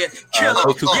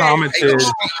 those who commented,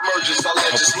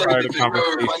 prior to the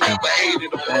conversation.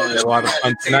 We had a lot of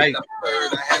fun tonight.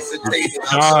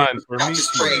 John, for me,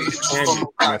 Candy,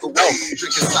 myself.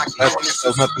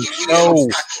 That's Nothing show.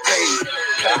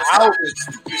 Out.